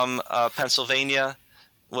delegate from Pennsylvania,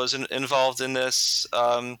 was involved in this.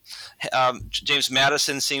 James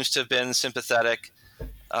Madison seems to have been sympathetic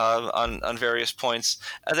on various points.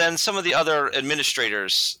 And then some of the other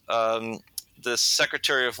administrators, the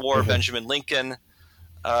Secretary of War, mm-hmm. Benjamin Lincoln.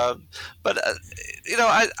 But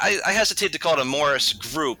I hesitate to call it a Morris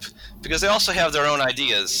group because they also have their own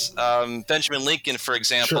ideas. Benjamin Lincoln, for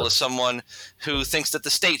example, is someone who thinks that the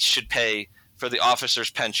states should pay for the officers'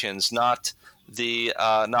 pensions, not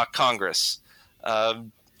Congress.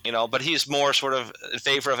 But he's more sort of in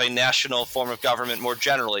favor of a national form of government more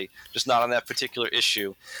generally, just not on that particular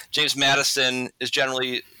issue. James Madison is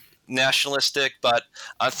generally nationalistic, but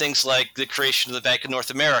on things like the creation of the Bank of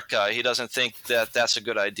North America, he doesn't think that that's a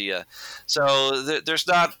good idea. So it's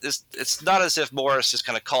not as if Morris is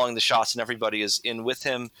kind of calling the shots and everybody is in with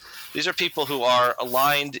him. These are people who are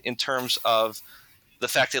aligned in terms of the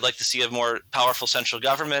fact they'd like to see a more powerful central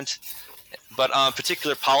government, but on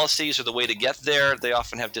particular policies or the way to get there, they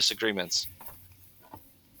often have disagreements.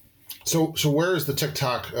 So where is the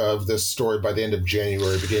tick-tock of this story by the end of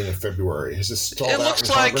January, beginning of February? Is this stalled out? It looks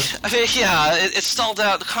like, it's stalled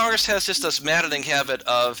out. The Congress has just this maddening habit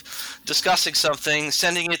of discussing something,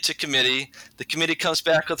 sending it to committee. The committee comes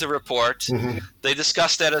back with a report. Mm-hmm. They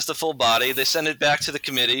discuss that as the full body. They send it back to the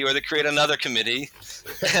committee, or they create another committee.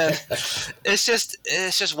 And it's just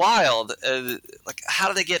wild. Like, how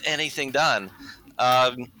do they get anything done?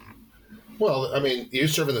 Well, I mean, you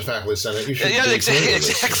serve in the faculty senate. You should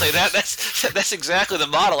exactly. That's exactly the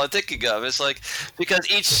model I'm thinking of. It's like because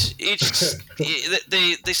they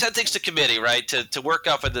send things to committee, right, to work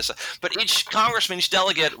up with this, but each congressman, each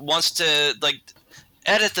delegate wants to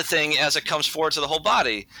edit the thing as it comes forward to the whole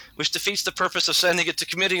body, which defeats the purpose of sending it to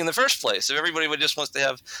committee in the first place. If everybody would just wants to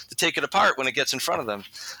have to take it apart when it gets in front of them,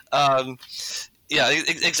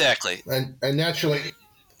 exactly. And naturally.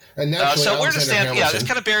 So where does stand? Yeah, it's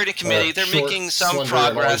kind of buried in committee. They're making some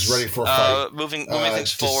progress, moving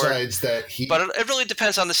things forward. But it really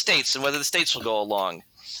depends on the states and whether the states will go along.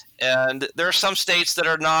 And there are some states that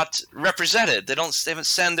are not represented. They haven't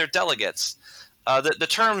sent their delegates. The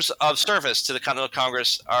terms of service to the Continental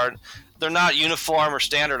Congress they're not uniform or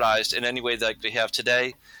standardized in any way like we have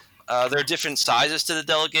today. There are different sizes to the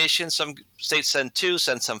delegation. Some states send 2,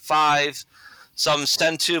 some 5. Some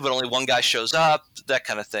send 2, but only one guy shows up, that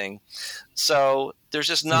kind of thing. So there's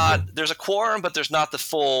just not there's a quorum, but there's not the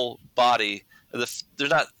full body. There's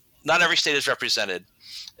not every state is represented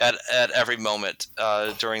at every moment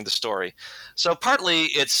during the story. So partly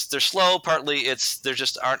they're slow, partly there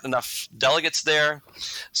just aren't enough delegates there.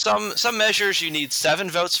 Some measures you need 7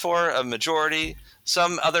 votes for, a majority.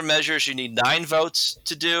 Some other measures you need 9 votes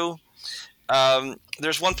to do.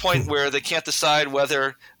 There's one point where they can't decide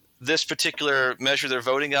whether this particular measure they're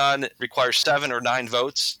voting on requires 7 or 9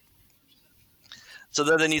 votes. So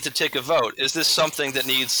then they need to take a vote. Is this something that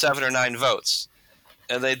needs 7 or 9 votes?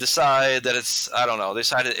 And they decide that they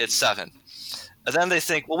decided it's 7. And then they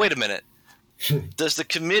think, well, wait a minute. Does the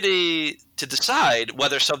committee to decide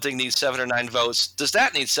whether something needs 7 or 9 votes, does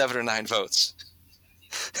that need 7 or 9 votes?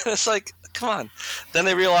 It's like, come on. Then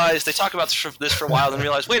they realize, they talk about this for a while and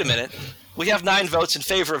realize, wait a minute. we have 9 votes in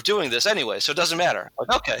favor of doing this anyway, so it doesn't matter.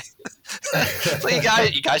 Like, okay. So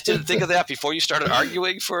you guys didn't think of that before you started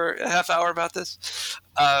arguing for a half hour about this?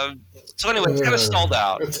 So anyway, it's kind of stalled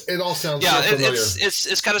out. It all sounds so familiar.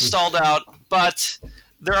 It's kind of stalled out, but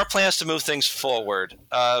there are plans to move things forward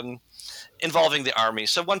involving the Army.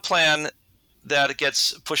 So one plan that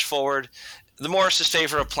gets pushed forward, the Morrises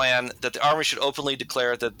favor a plan that the Army should openly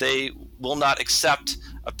declare that they will not accept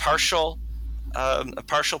a partial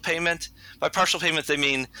payment. By partial payment, they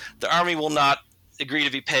mean the Army will not agree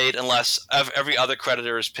to be paid unless every other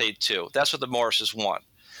creditor is paid too. That's what the Morrises want.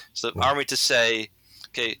 So the Army to say,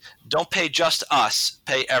 okay, don't pay just us,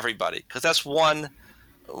 pay everybody. Because that's one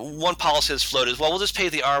policy that's floated. Well, we'll just pay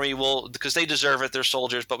the Army because they deserve it, they're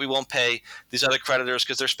soldiers, but we won't pay these other creditors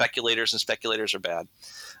because they're speculators and speculators are bad.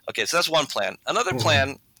 Okay, so that's one plan. Another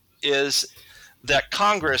plan is that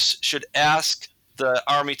Congress should ask the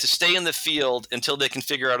Army to stay in the field until they can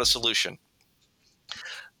figure out a solution.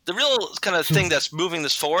 The real kind of thing that's moving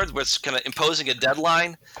this forward, what's kind of imposing a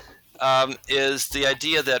deadline, is the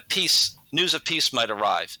idea that news of peace might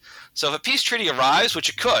arrive. So if a peace treaty arrives, which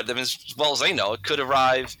it could, I mean, as well as they know, it could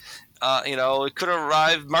arrive, it could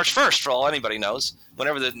arrive March 1st for all anybody knows,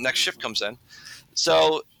 whenever the next ship comes in.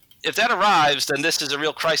 So if that arrives, then this is a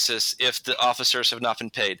real crisis if the officers have not been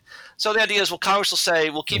paid. So the idea is, well, Congress will say,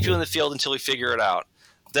 we'll keep you in the field until we figure it out.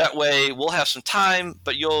 That way, we'll have some time,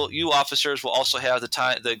 but you officers will also have the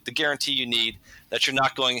time, the guarantee you need that you're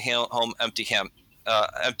not going home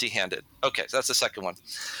empty-handed. Okay, so that's the second one.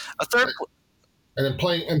 A third, and then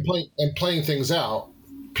playing things out,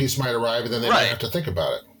 peace might arrive, and then they might have to think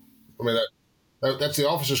about it. I mean, that's the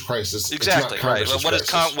officers' crisis. Exactly, it's not right. Well,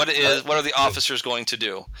 crisis. What are the officers going to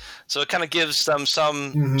do? So it kind of gives them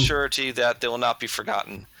some surety that they will not be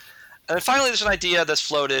forgotten. And then finally, there's an idea that's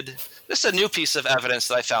floated. This is a new piece of evidence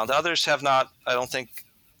that I found. Others have not, I think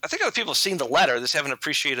other people have seen the letter. They just haven't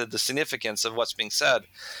appreciated the significance of what's being said.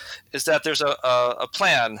 Is that there's a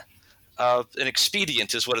plan, an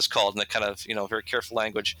expedient is what it's called in the kind of, very careful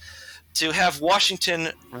language, to have Washington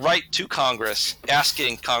write to Congress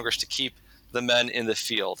asking Congress to keep the men in the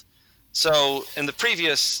field. So in the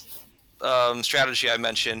previous strategy I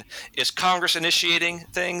mentioned, is Congress initiating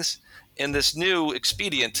things. In this new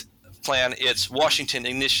expedient plan, it's Washington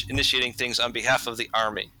initiating things on behalf of the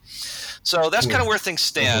Army. So that's kind of where things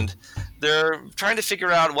stand. They're trying to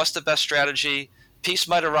figure out what's the best strategy. Peace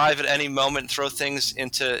might arrive at any moment and throw things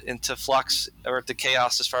into flux or into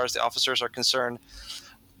chaos as far as the officers are concerned.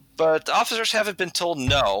 But the officers haven't been told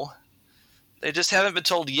no. They just haven't been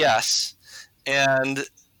told yes. And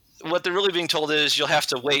what they're really being told is you'll have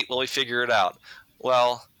to wait while we figure it out.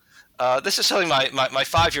 Well, this is something my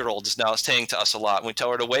 5-year-old is now saying to us a lot. When we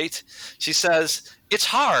tell her to wait, she says, it's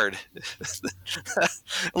hard.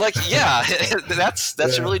 Like, yeah, that's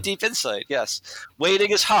a really deep insight. Yes.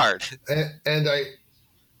 Waiting is hard. And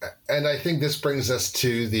I think this brings us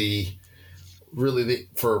to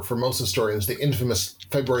for most historians, the infamous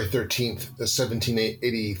February 13th,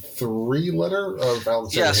 1783 letter of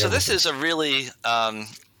Alexander Hamilton. So this is a really,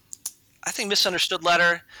 I think, misunderstood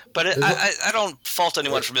letter, but I don't fault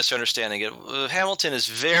anyone for misunderstanding it. Hamilton is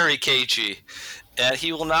very cagey, and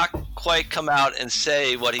he will not quite come out and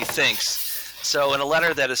say what he thinks. So in a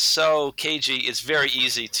letter that is so cagey, it's very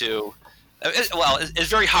easy to it's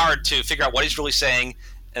very hard to figure out what he's really saying,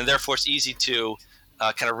 and therefore it's easy to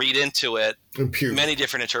kind of read into it many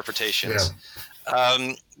different interpretations.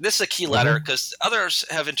 Yeah. This is a key letter because others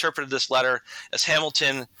have interpreted this letter as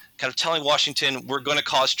Hamilton kind of telling Washington, we're going to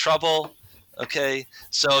cause trouble, okay?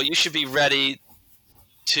 So you should be ready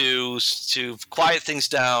to quiet things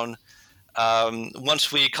down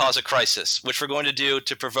once we cause a crisis, which we're going to do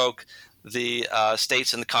to provoke the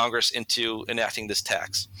states and the Congress into enacting this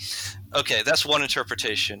tax. Okay, that's one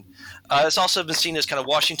interpretation. It's also been seen as kind of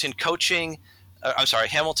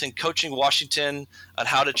Hamilton coaching Washington on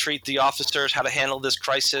how to treat the officers, how to handle this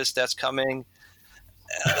crisis that's coming.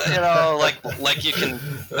 Like you can.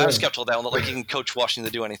 I'm skeptical of that one. Like you can coach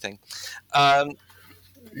Washington to do anything.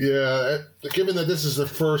 Given that this is the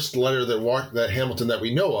first letter that Hamilton that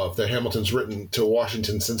we know of that Hamilton's written to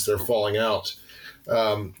Washington since they're falling out.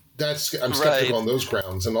 I'm skeptical on those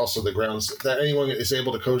grounds, and also the grounds that anyone is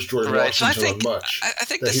able to coach George Washington on much. I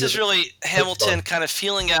think this is really Hamilton kind of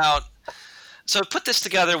feeling out. So I put this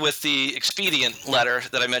together with the expedient letter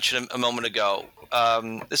that I mentioned a moment ago.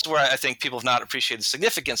 This is where I think people have not appreciated the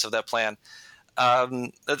significance of that plan.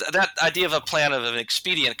 That idea of a plan of an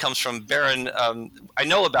expedient comes from Baron. I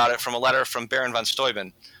know about it from a letter from Baron von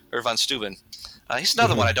Steuben. He's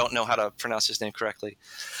another one. I don't know how to pronounce his name correctly.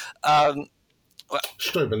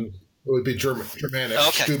 Steuben would be Germanic.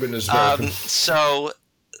 Okay. Steuben is American.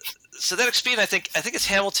 so that expedient, I think it's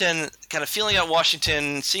Hamilton kind of feeling out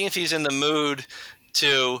Washington, seeing if he's in the mood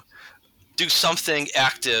to do something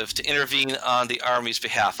active to intervene on the Army's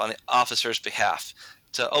behalf, on the officers' behalf,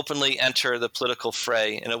 to openly enter the political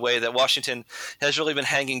fray in a way that Washington has really been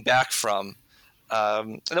hanging back from.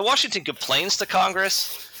 And then Washington complains to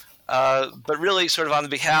Congress, but really sort of on the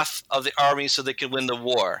behalf of the Army so they can win the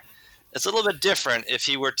war. It's a little bit different if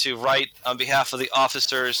he were to write on behalf of the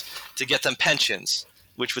officers to get them pensions,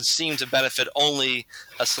 which would seem to benefit only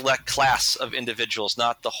a select class of individuals,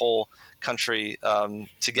 not the whole country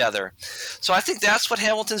together. So I think that's what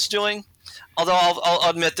Hamilton's doing, although I'll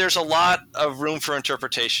admit there's a lot of room for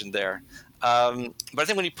interpretation there. But I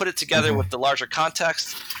think when you put it together with the larger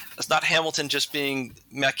context, it's not Hamilton just being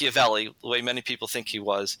Machiavelli, the way many people think he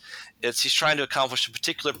was. He's trying to accomplish a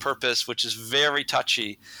particular purpose, which is very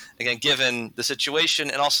touchy, again, given the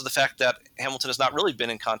situation and also the fact that Hamilton has not really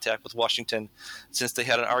been in contact with Washington since they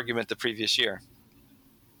had an argument the previous year.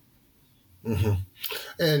 Mm-hmm.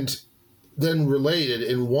 And then related,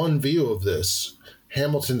 in one view of this,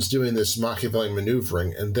 Hamilton's doing this Machiavellian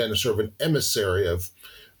maneuvering and then sort of an emissary of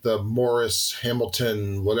the Morris,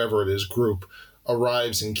 Hamilton, whatever it is, group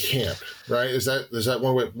arrives in camp, right? Is that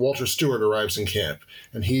one way? Walter Stewart arrives in camp,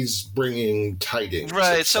 and he's bringing tidings.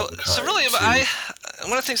 Right. So really,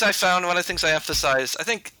 one of the things I found, one of the things I emphasized, I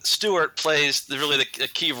think Stewart plays the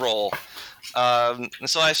key role. And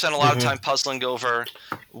so I spent a lot of time puzzling over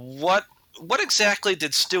what exactly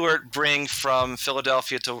did Stewart bring from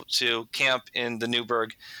Philadelphia to camp in the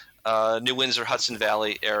Newburgh, New Windsor, Hudson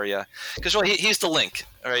Valley area, because really he's the link,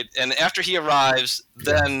 right? And after he arrives,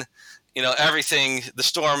 then the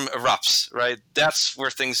storm erupts, right? That's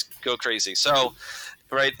where things go crazy. So,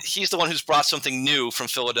 right, he's the one who's brought something new from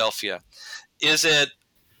Philadelphia. Is it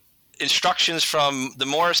instructions from the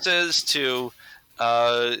Morrises to,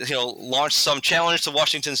 launch some challenge to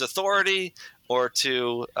Washington's authority, or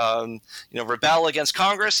to, rebel against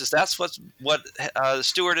Congress? Is that what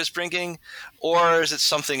Stewart is bringing, or is it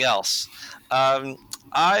something else?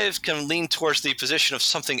 I've kind of leaned towards the position of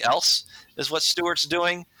something else is what Stewart's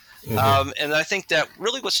doing. And I think that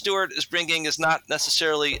really what Stewart is bringing is not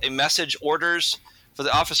necessarily a message, orders for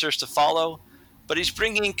the officers to follow, but he's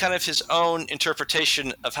bringing kind of his own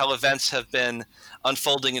interpretation of how events have been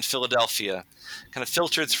unfolding in Philadelphia, kind of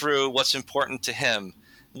filtered through what's important to him,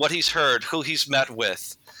 what he's heard, who he's met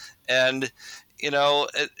with. And,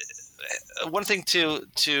 one thing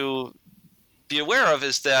to be aware of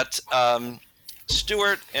is that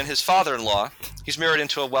Stewart and his father-in-law, he's married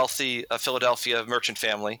into a wealthy Philadelphia merchant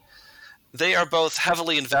family. They are both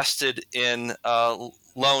heavily invested in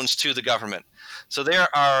loans to the government. So they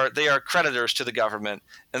are creditors to the government,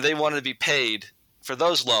 and they wanted to be paid for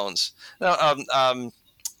those loans. Now,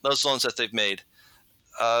 those loans that they've made.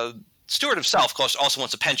 Stewart himself, of course, also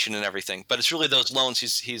wants a pension and everything, but it's really those loans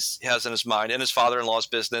he has in his mind and his father-in-law's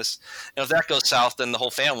business. And if that goes south, then the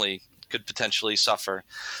whole family could potentially suffer.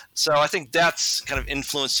 So I think that's kind of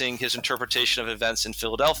influencing his interpretation of events in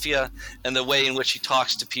Philadelphia and the way in which he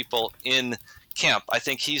talks to people in camp. I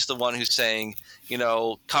think he's the one who's saying,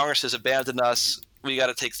 Congress has abandoned us. We got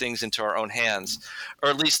to take things into our own hands. Or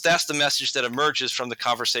at least that's the message that emerges from the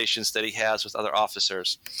conversations that he has with other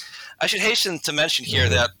officers. I should hasten to mention here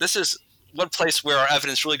that this is one place where our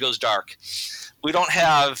evidence really goes dark. We don't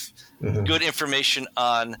have good information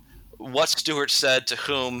on what Stewart said to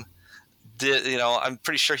whom. I'm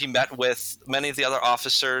pretty sure he met with many of the other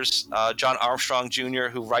officers. John Armstrong Jr.,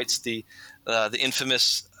 who writes the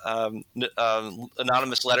infamous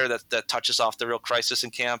anonymous letter that touches off the real crisis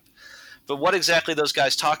in camp. But what exactly those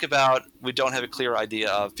guys talk about, we don't have a clear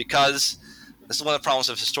idea of, because this is one of the problems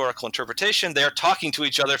of historical interpretation. They're talking to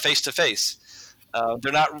each other face to face.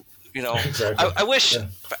 They're not, Exactly. I wish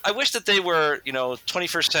that they were,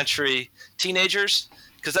 21st century teenagers,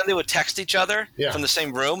 because then they would text each other from the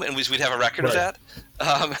same room, and we'd have a record of that.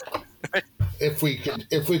 If we could,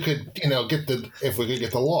 get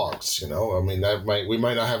the logs, we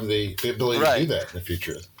might not have the ability to do that in the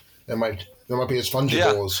future. That might be as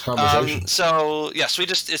fungible as conversation.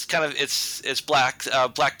 It's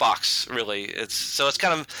black box, really. I'm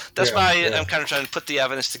kind of trying to put the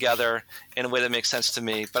evidence together in a way that makes sense to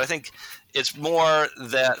me. But I think it's more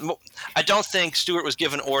that I don't think Stewart was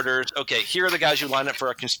given orders. Okay, here are the guys you line up for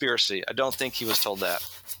a conspiracy. I don't think he was told that.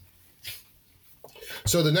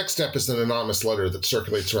 So the next step is an anonymous letter that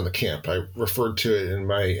circulates around the camp. I referred to it in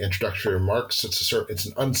my introductory remarks. It's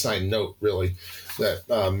an unsigned note, really, that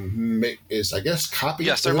is, I guess, copied.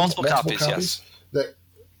 Yes, there are multiple copies. Yes, that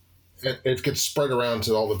it gets spread around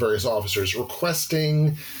to all the various officers,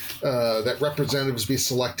 requesting that representatives be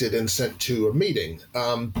selected and sent to a meeting.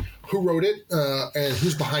 who wrote it and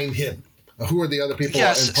who's behind him? Who are the other people?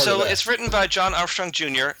 Yes, so it's written by John Armstrong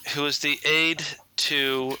Jr., who is the aide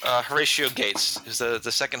to Horatio Gates, who's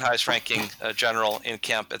the second highest ranking general in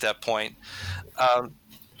camp at that point.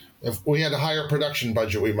 If we had a higher production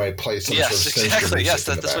budget, we might play some sort of exactly. Yes,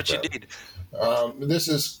 that's what you need. This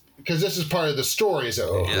is part of the stories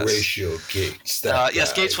of Horatio Gates.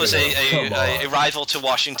 Yes, Gates was a rival to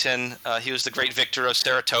Washington. He was the great victor of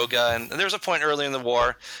Saratoga, and there was a point early in the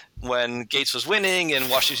war when Gates was winning and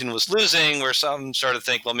Washington was losing, where some started to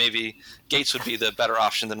think, well, maybe Gates would be the better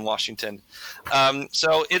option than Washington.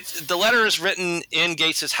 So the letter is written in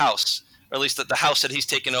Gates's house, or at least the house that he's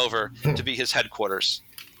taken over to be his headquarters.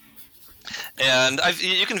 And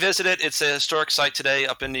you can visit it. It's a historic site today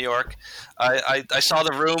up in New York. I saw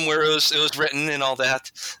the room where it was written and all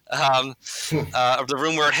that, the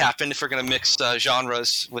room where it happened. If we're going to mix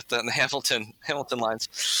genres with the Hamilton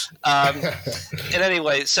lines, and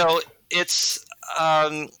anyway, so it's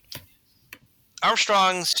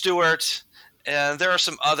Armstrong, Stewart, and there are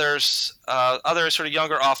some other sort of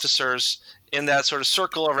younger officers in that sort of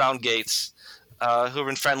circle around Gates. Who have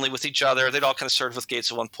been friendly with each other. They'd all kind of served with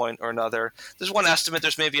Gates at one point or another. There's one estimate.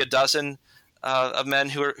 There's maybe a dozen of men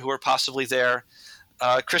who are possibly there.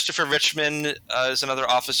 Christopher Richmond is another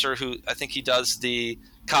officer who I think he does the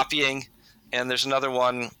copying. And there's another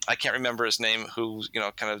one, I can't remember his name, who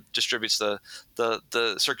kind of distributes the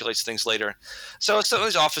circulates things later. So it's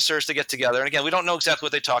these officers to get together. And again, we don't know exactly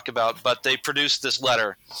what they talk about, but they produce this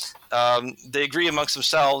letter. They agree amongst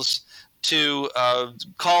themselves to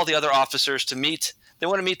call the other officers to meet. They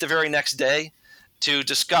want to meet the very next day to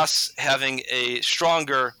discuss having a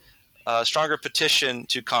stronger petition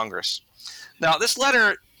to Congress. Now, this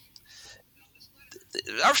letter,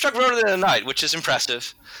 Armstrong wrote it in a night, which is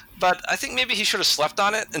impressive, but I think maybe he should have slept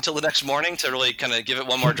on it until the next morning to really kind of give it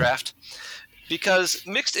one more draft, because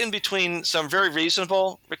mixed in between some very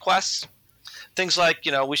reasonable requests, things like,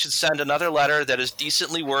 we should send another letter that is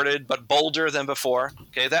decently worded but bolder than before.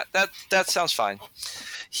 Okay, that sounds fine.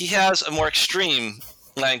 He has a more extreme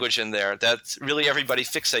language in there that really everybody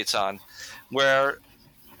fixates on, where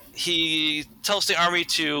he tells the Army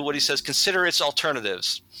to, what he says, consider its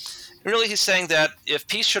alternatives. And really, he's saying that if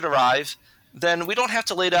peace should arrive, then we don't have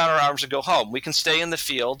to lay down our arms and go home. We can stay in the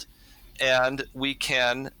field, and we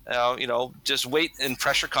can, just wait and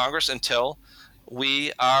pressure Congress until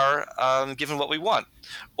we are given what we want.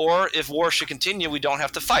 Or if war should continue, we don't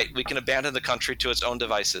have to fight. We can abandon the country to its own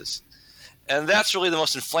devices. And that's really the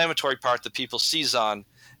most inflammatory part that people seize on,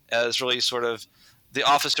 as really sort of the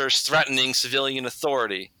officers threatening civilian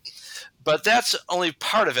authority. But that's only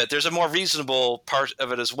part of it. There's a more reasonable part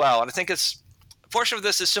of it as well. And I think a portion of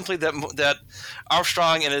this is simply that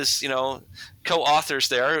Armstrong and his co-authors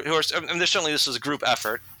there, certainly this was a group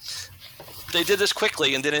effort, they did this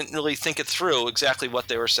quickly and didn't really think it through exactly what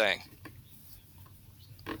they were saying.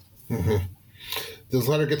 Mm-hmm. This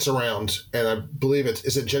letter gets around, and I believe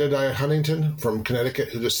is it Jedediah Huntington from Connecticut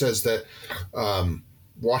who just says that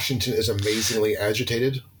Washington is amazingly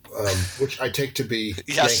agitated, which I take to be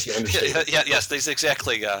Yankee understatement. Yes, that's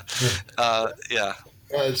exactly. Yeah.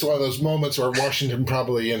 It's one of those moments where Washington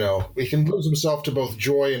probably, he can lose himself to both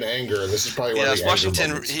joy and anger, and this is probably one of the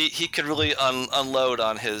Washington, he could really unload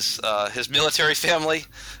on his military family,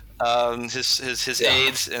 his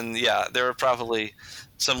aides, and there were probably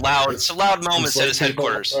some loud moments at his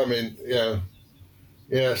headquarters. I mean,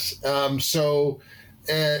 yes.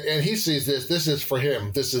 And he sees this. This is for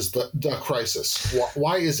him. This is the crisis.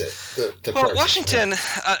 Why is it the crisis? Washington.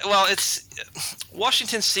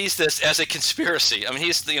 Washington sees this as a conspiracy. I mean,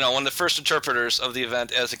 he's one of the first interpreters of the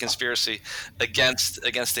event as a conspiracy against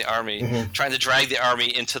the Army, trying to drag the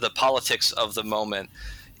Army into the politics of the moment.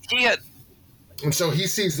 And so he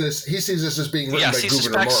sees this. He sees this as being written by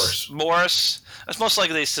Gouverneur Morris. It's most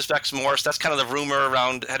likely he suspects Morris. That's kind of the rumor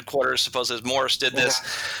around headquarters. Supposes Morris did this.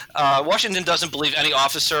 Washington doesn't believe any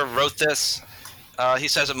officer wrote this. He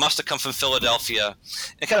says it must have come from Philadelphia.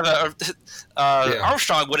 And kind of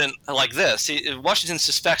Armstrong wouldn't like this. Washington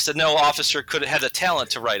suspects that no officer could have had the talent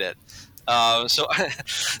to write it. So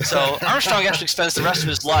Armstrong actually spends the rest of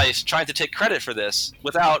his life trying to take credit for this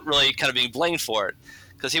without really kind of being blamed for it,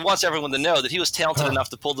 because he wants everyone to know that he was talented enough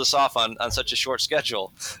to pull this off on such a short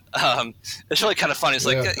schedule. It's really kind of funny. It's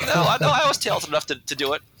like, I was talented enough to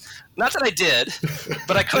do it. Not that I did,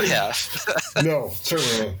 but I could have. No,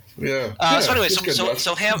 certainly. Yeah. So anyway,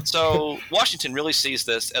 so Washington really sees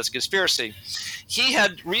this as a conspiracy. He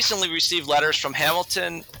had recently received letters from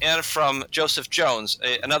Hamilton and from Joseph Jones,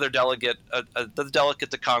 another delegate, the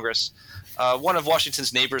delegate to Congress, one of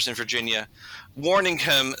Washington's neighbors in Virginia, warning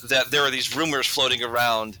him that there are these rumors floating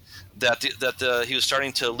around that he was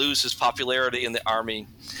starting to lose his popularity in the army.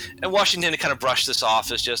 And Washington kind of brushed this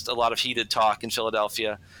off as just a lot of heated talk in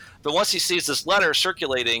Philadelphia. But once he sees this letter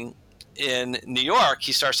circulating in New York,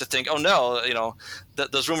 he starts to think, oh no,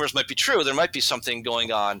 those rumors might be true. There might be something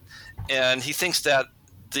going on. And he thinks that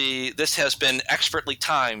this has been expertly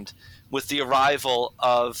timed with the arrival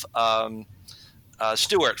of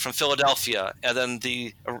Stuart from Philadelphia, and then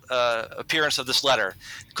the appearance of this letter.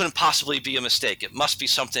 It couldn't possibly be a mistake. It must be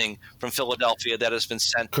something from Philadelphia that has been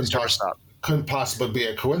sent to stir us up. Couldn't possibly be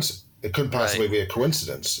a coincidence. It couldn't possibly be a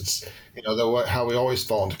coincidence. It's how we always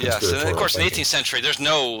fall into conspiratorial and of course, thinking. in the 18th century,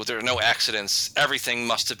 there are no accidents. Everything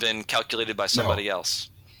must have been calculated by somebody else.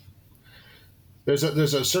 There's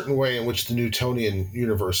a certain way in which the Newtonian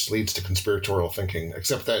universe leads to conspiratorial thinking,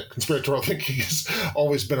 except that conspiratorial thinking has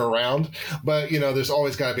always been around. But there's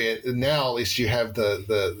always got to be now at least you have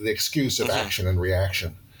the excuse of action and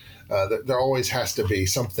reaction. There always has to be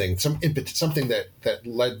something, some impetus, something that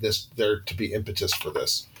led there to be impetus for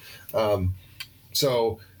this.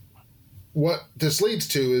 So what this leads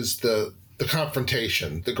to is the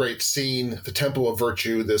confrontation, the great scene, the Temple of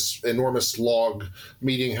Virtue, this enormous log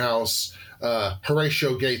meeting house,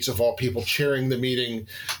 Horatio Gates, of all people, chairing the meeting,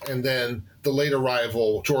 and then the late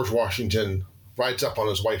arrival, George Washington, rides up on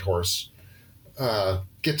his white horse,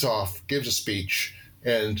 gets off, gives a speech,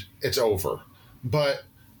 and it's over. But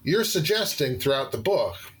you're suggesting throughout the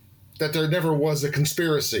book that there never was a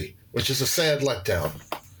conspiracy, which is a sad letdown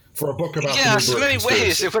for a book about in many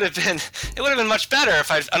ways it would have been much better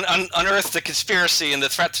if I'd unearthed the conspiracy and the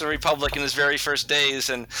threat to the Republic in his very first days,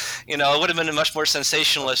 and it would have been a much more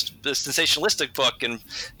sensationalistic book, and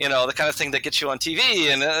the kind of thing that gets you on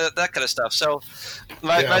TV and that kind of stuff. So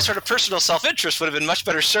my sort of personal self-interest would have been much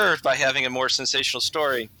better served by having a more sensational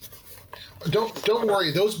story. Don't worry,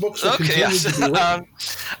 those books will continue to be written.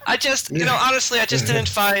 I just, honestly, I just didn't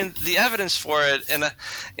find the evidence for it, and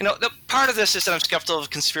the part of this is that I'm skeptical of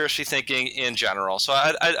conspiracy thinking in general. So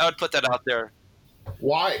I would put that out there.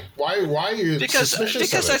 Why are you suspicious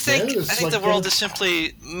because of it? I think the world is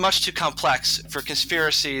simply much too complex for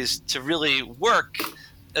conspiracies to really work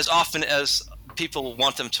as often as people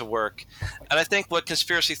want them to work. And I think what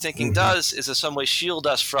conspiracy thinking does is in some way shield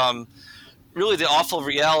us from really the awful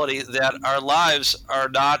reality that our lives are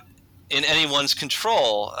not in anyone's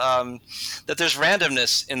control, that there's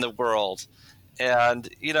randomness in the world. And,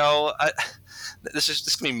 this is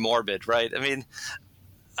just going to be morbid, right? I mean,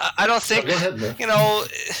 I don't think, go ahead, man.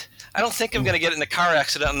 I don't think I'm going to get in a car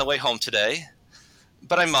accident on the way home today,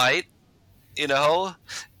 but I might,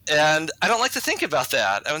 and I don't like to think about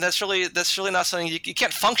that. I mean, that's really not something you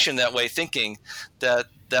can't function that way, thinking that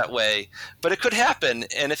way, but it could happen.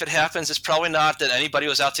 And if it happens, it's probably not that anybody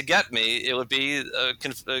was out to get me. It would be a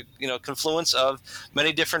confluence of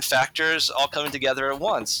many different factors all coming together at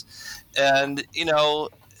once. And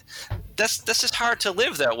that's just hard to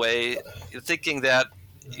live that way, thinking that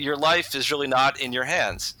your life is really not in your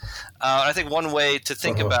hands. I think one way to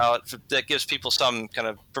think about that gives people some kind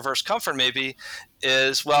of perverse comfort maybe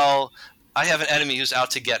is, well, I have an enemy who's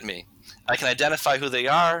out to get me. I can identify who they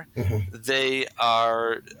are. They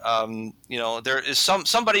are, there is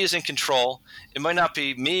somebody is in control. It might not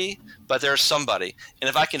be me, but there's somebody. And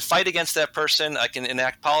if I can fight against that person, I can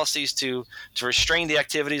enact policies to restrain the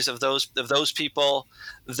activities of those people,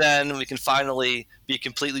 then we can finally be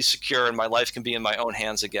completely secure and my life can be in my own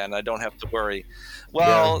hands again. I don't have to worry.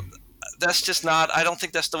 Well, that's just not, I don't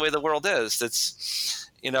think that's the way the world is. It's,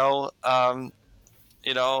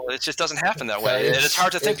 it just doesn't happen that way, and it's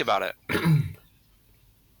hard to think about it.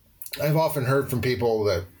 I've often heard from people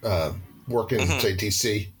that work in, say,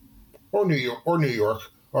 D.C. or New York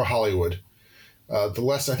or Hollywood. I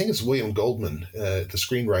think it's William Goldman, the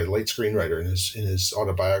late screenwriter, in his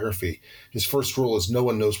autobiography. His first rule is no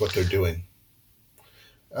one knows what they're doing,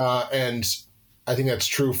 and I think that's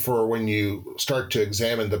true for when you start to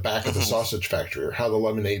examine the back of the sausage factory or how the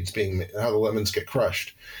lemons get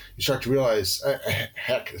crushed. You start to realize,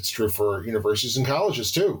 heck, it's true for universities and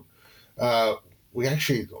colleges too. We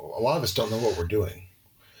actually, a lot of us don't know what we're doing.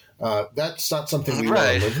 That's not something we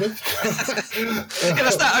want to live with.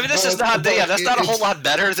 That's not a whole lot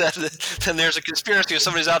better than there's a conspiracy if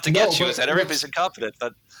somebody's out to get you, and everybody's incompetent.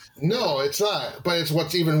 But no, it's not. But it's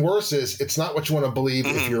what's even worse is it's not what you want to believe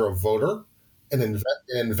if you're a voter, an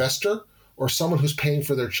investor, or someone who's paying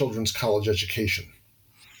for their children's college education.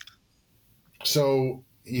 So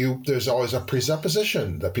there's always a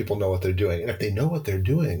presupposition that people know what they're doing. And if they know what they're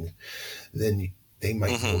doing, then they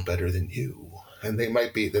might know better than you. And they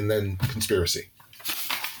might be, then conspiracy.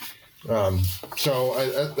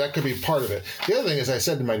 That could be part of it. The other thing, as I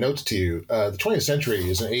said in my notes to you, the 20th century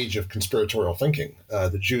is an age of conspiratorial thinking.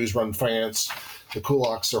 The Jews run finance. The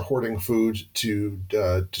kulaks are hoarding food to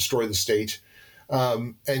destroy the state.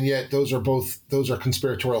 And yet those are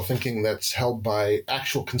conspiratorial thinking that's held by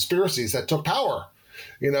actual conspiracies that took power.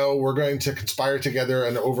 We're going to conspire together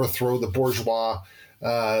and overthrow the bourgeois,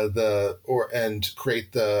 and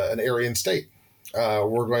create an Aryan state.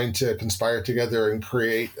 We're going to conspire together and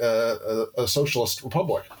create a socialist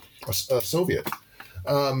republic, a Soviet.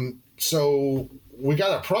 So we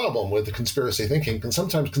got a problem with the conspiracy thinking, and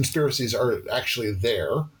sometimes conspiracies are actually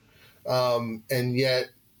there, and yet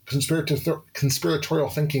conspiratorial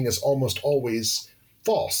thinking is almost always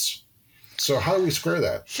false. So how do we square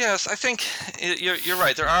that? Yes, I think you're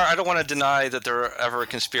right. I don't want to deny that there are ever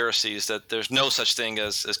conspiracies, that there's no such thing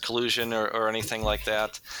as collusion or anything like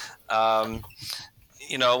that. One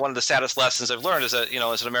of the saddest lessons I've learned is that,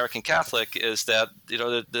 as an American Catholic, is that,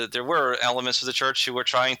 there were elements of the church who were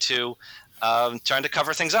trying to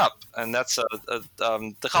cover things up. And that's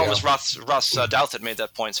the columnist Ross Douthat made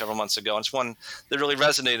that point several months ago. And it's one that really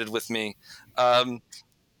resonated with me.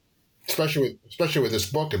 Especially with this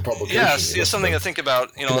book and publication. Yes, it's something to think about.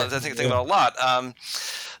 I think about a lot.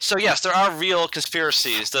 So yes, there are real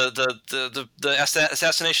conspiracies. The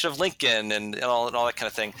assassination of Lincoln and all that kind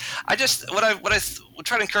of thing. What I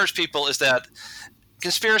try to encourage people is that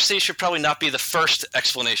conspiracy should probably not be the first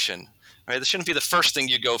explanation. Right? This shouldn't be the first thing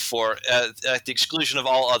you go for at the exclusion of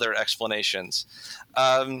all other explanations.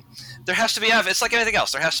 There has to be evidence. It's like anything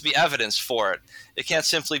else. There has to be evidence for it. It can't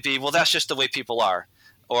simply be, well, that's just the way people are.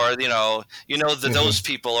 Or that those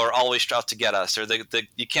people are always out to get us, or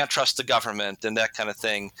you can't trust the government and that kind of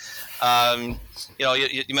thing.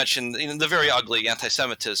 You mentioned the very ugly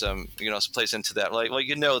anti-Semitism. Plays into that. Like,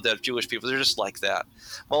 well, that Jewish people, they're just like that.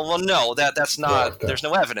 Well, no, that's not. There's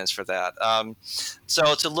no evidence for that.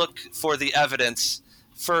 So to look for the evidence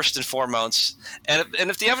first and foremost, and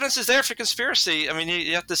if the evidence is there for conspiracy, I mean,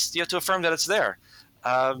 you have to affirm that it's there.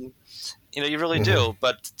 You really do,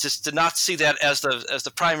 but just to not see that as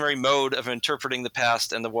the primary mode of interpreting the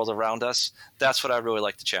past and the world around us, that's what I really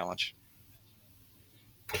like to challenge.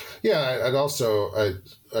 Yeah, I'd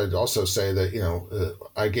also say that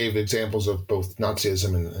I gave examples of both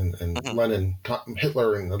Nazism and Lenin,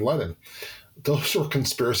 Hitler and Lenin. Those were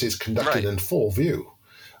conspiracies conducted in full view.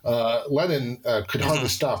 Lenin could hardly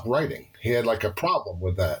stop writing. He had a problem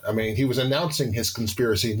with that. I mean, he was announcing his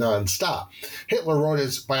conspiracy nonstop. Hitler wrote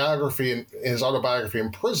his autobiography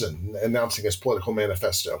in prison, announcing his political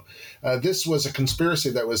manifesto. This was a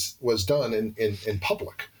conspiracy that was done in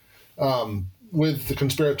public, with the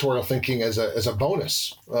conspiratorial thinking as a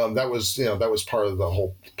bonus. That was part of the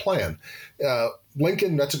whole plan.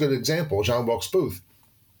 Lincoln, that's a good example. John Wilkes Booth,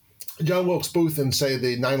 and say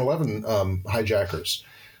the 9/11 hijackers.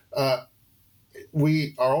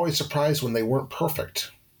 We are always surprised when they weren't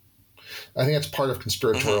perfect. I think that's part of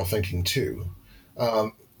conspiratorial thinking too.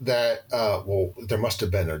 There must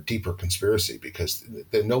have been a deeper conspiracy, because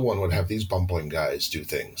no one would have these bumbling guys do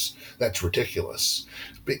things. That's ridiculous.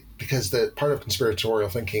 Because the part of conspiratorial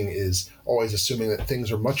thinking is always assuming that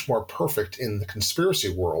things are much more perfect in the conspiracy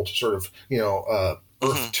world, sort of,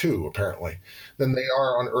 Earth 2, apparently, than they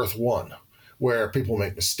are on Earth 1. Where people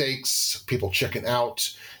make mistakes, people chicken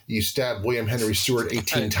out. You stab William Henry Seward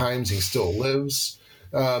 18 times, he still lives.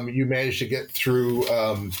 You manage to get through,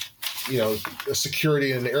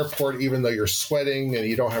 security in an airport, even though you're sweating and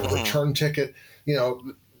you don't have a return ticket.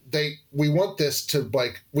 We want this to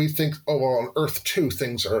we think, on Earth 2,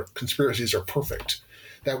 conspiracies are perfect.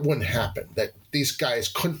 That wouldn't happen. That these guys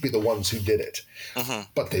couldn't be the ones who did it,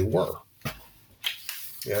 but they were.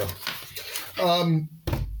 Yeah.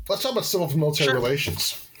 Let's talk about civil-military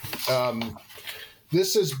relations.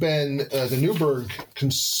 This has been the Newburgh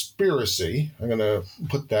conspiracy. I'm going to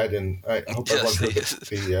put that in. I hope everyone heard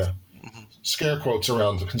the scare quotes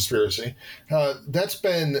around the conspiracy. That's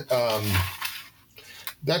been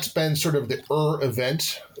sort of the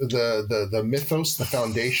event, the mythos, the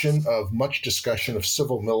foundation of much discussion of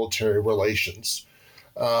civil-military relations.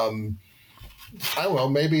 I don't know,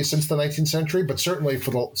 maybe since the 19th century, but certainly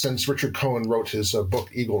since Richard Cohen wrote his book,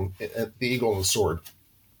 The Eagle and the Sword.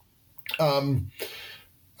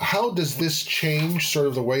 How does this change sort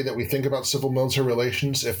of the way that we think about civil-military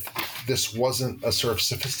relations if this wasn't a sort of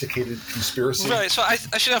sophisticated conspiracy? Right, so I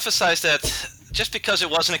should emphasize that just because it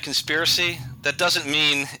wasn't a conspiracy, that doesn't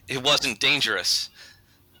mean it wasn't dangerous.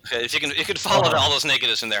 Okay, if you can follow all those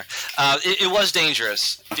negatives in there, it was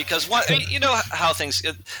dangerous because how things.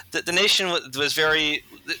 The nation was very.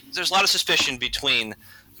 There's a lot of suspicion between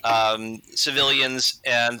civilians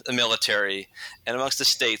and the military, and amongst the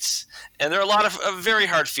states. And there are a lot of very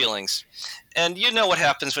hard feelings. And you know what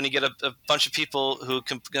happens when you get a bunch of people who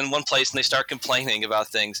in one place and they start complaining about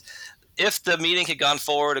things. If the meeting had gone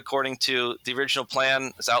forward according to the original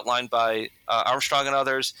plan as outlined by Armstrong and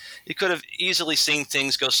others, you could have easily seen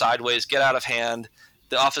things go sideways, get out of hand.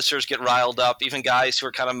 The officers get riled up. Even guys who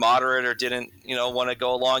are kind of moderate or didn't, want to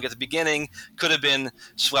go along at the beginning could have been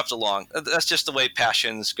swept along. That's just the way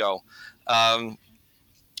passions go. Have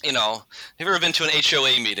you ever been to an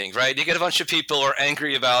HOA meeting, right? You get a bunch of people who are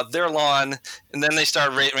angry about their lawn, and then they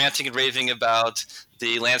start ranting and raving about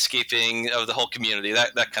the landscaping of the whole community,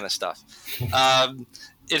 that kind of stuff.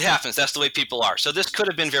 It happens. That's the way people are. So this could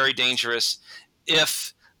have been very dangerous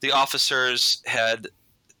if the officers had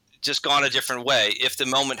just gone a different way, if the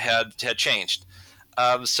moment had changed.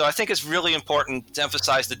 So I think it's really important to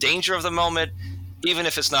emphasize the danger of the moment, even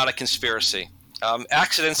if it's not a conspiracy.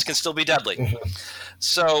 Accidents can still be deadly. Mm-hmm.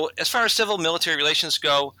 So as far as civil-military relations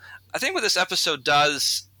go, I think what this episode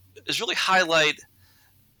does is really highlight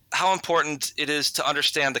how important it is to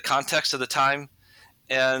understand the context of the time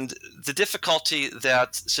and the difficulty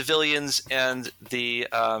that civilians and the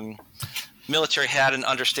military had in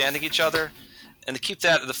understanding each other, and to keep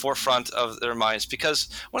that at the forefront of their minds. Because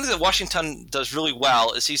one thing that Washington does really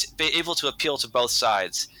well is he's able to appeal to both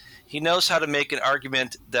sides. He knows how to make an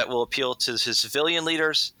argument that will appeal to his civilian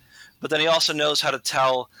leaders, but then he also knows how to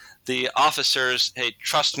tell the officers, hey,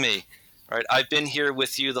 trust me. Right? I've been here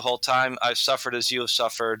with you the whole time. I've suffered as you have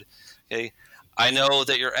suffered. Okay? I know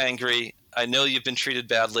that you're angry. I know you've been treated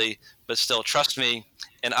badly, but still trust me.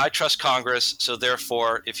 And I trust Congress, so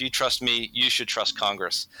therefore, if you trust me, you should trust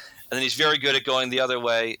Congress. And then he's very good at going the other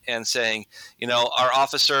way and saying, our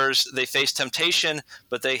officers, they face temptation,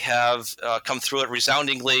 but they have come through it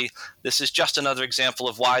resoundingly. This is just another example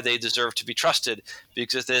of why they deserve to be trusted,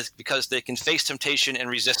 because they can face temptation and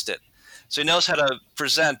resist it. So he knows how to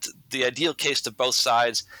present the ideal case to both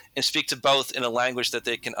sides and speak to both in a language that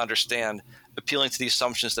they can understand, appealing to the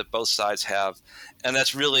assumptions that both sides have. And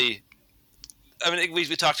that's really,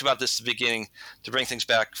 we talked about this at the beginning to bring things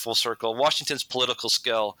back full circle. Washington's political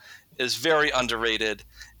skill is very underrated,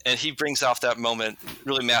 and he brings off that moment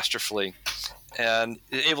really masterfully. And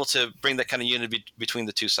able to bring that kind of unity between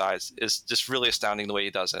the two sides is just really astounding the way he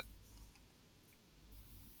does it.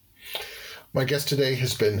 My guest today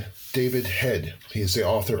has been David Head. He is the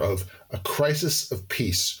author of A Crisis of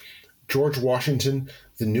Peace, George Washington,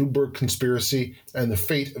 the Newburgh Conspiracy, and the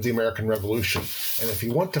Fate of the American Revolution. And if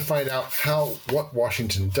you want to find out what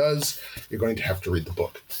Washington does, you're going to have to read the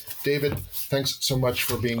book. David, thanks so much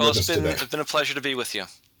for being with us today. It's been a pleasure to be with you.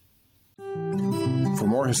 For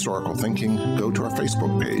more historical thinking, go to our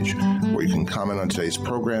Facebook page, where you can comment on today's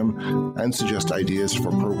program and suggest ideas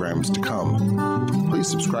for programs to come. Please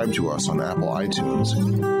subscribe to us on Apple iTunes.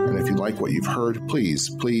 And if you like what you've heard, please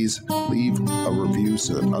leave a review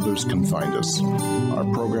so that others can find us. Our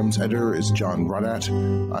program's editor is John Rudat.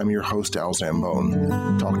 I'm your host, Al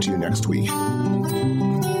Zambone. Talk to you next week.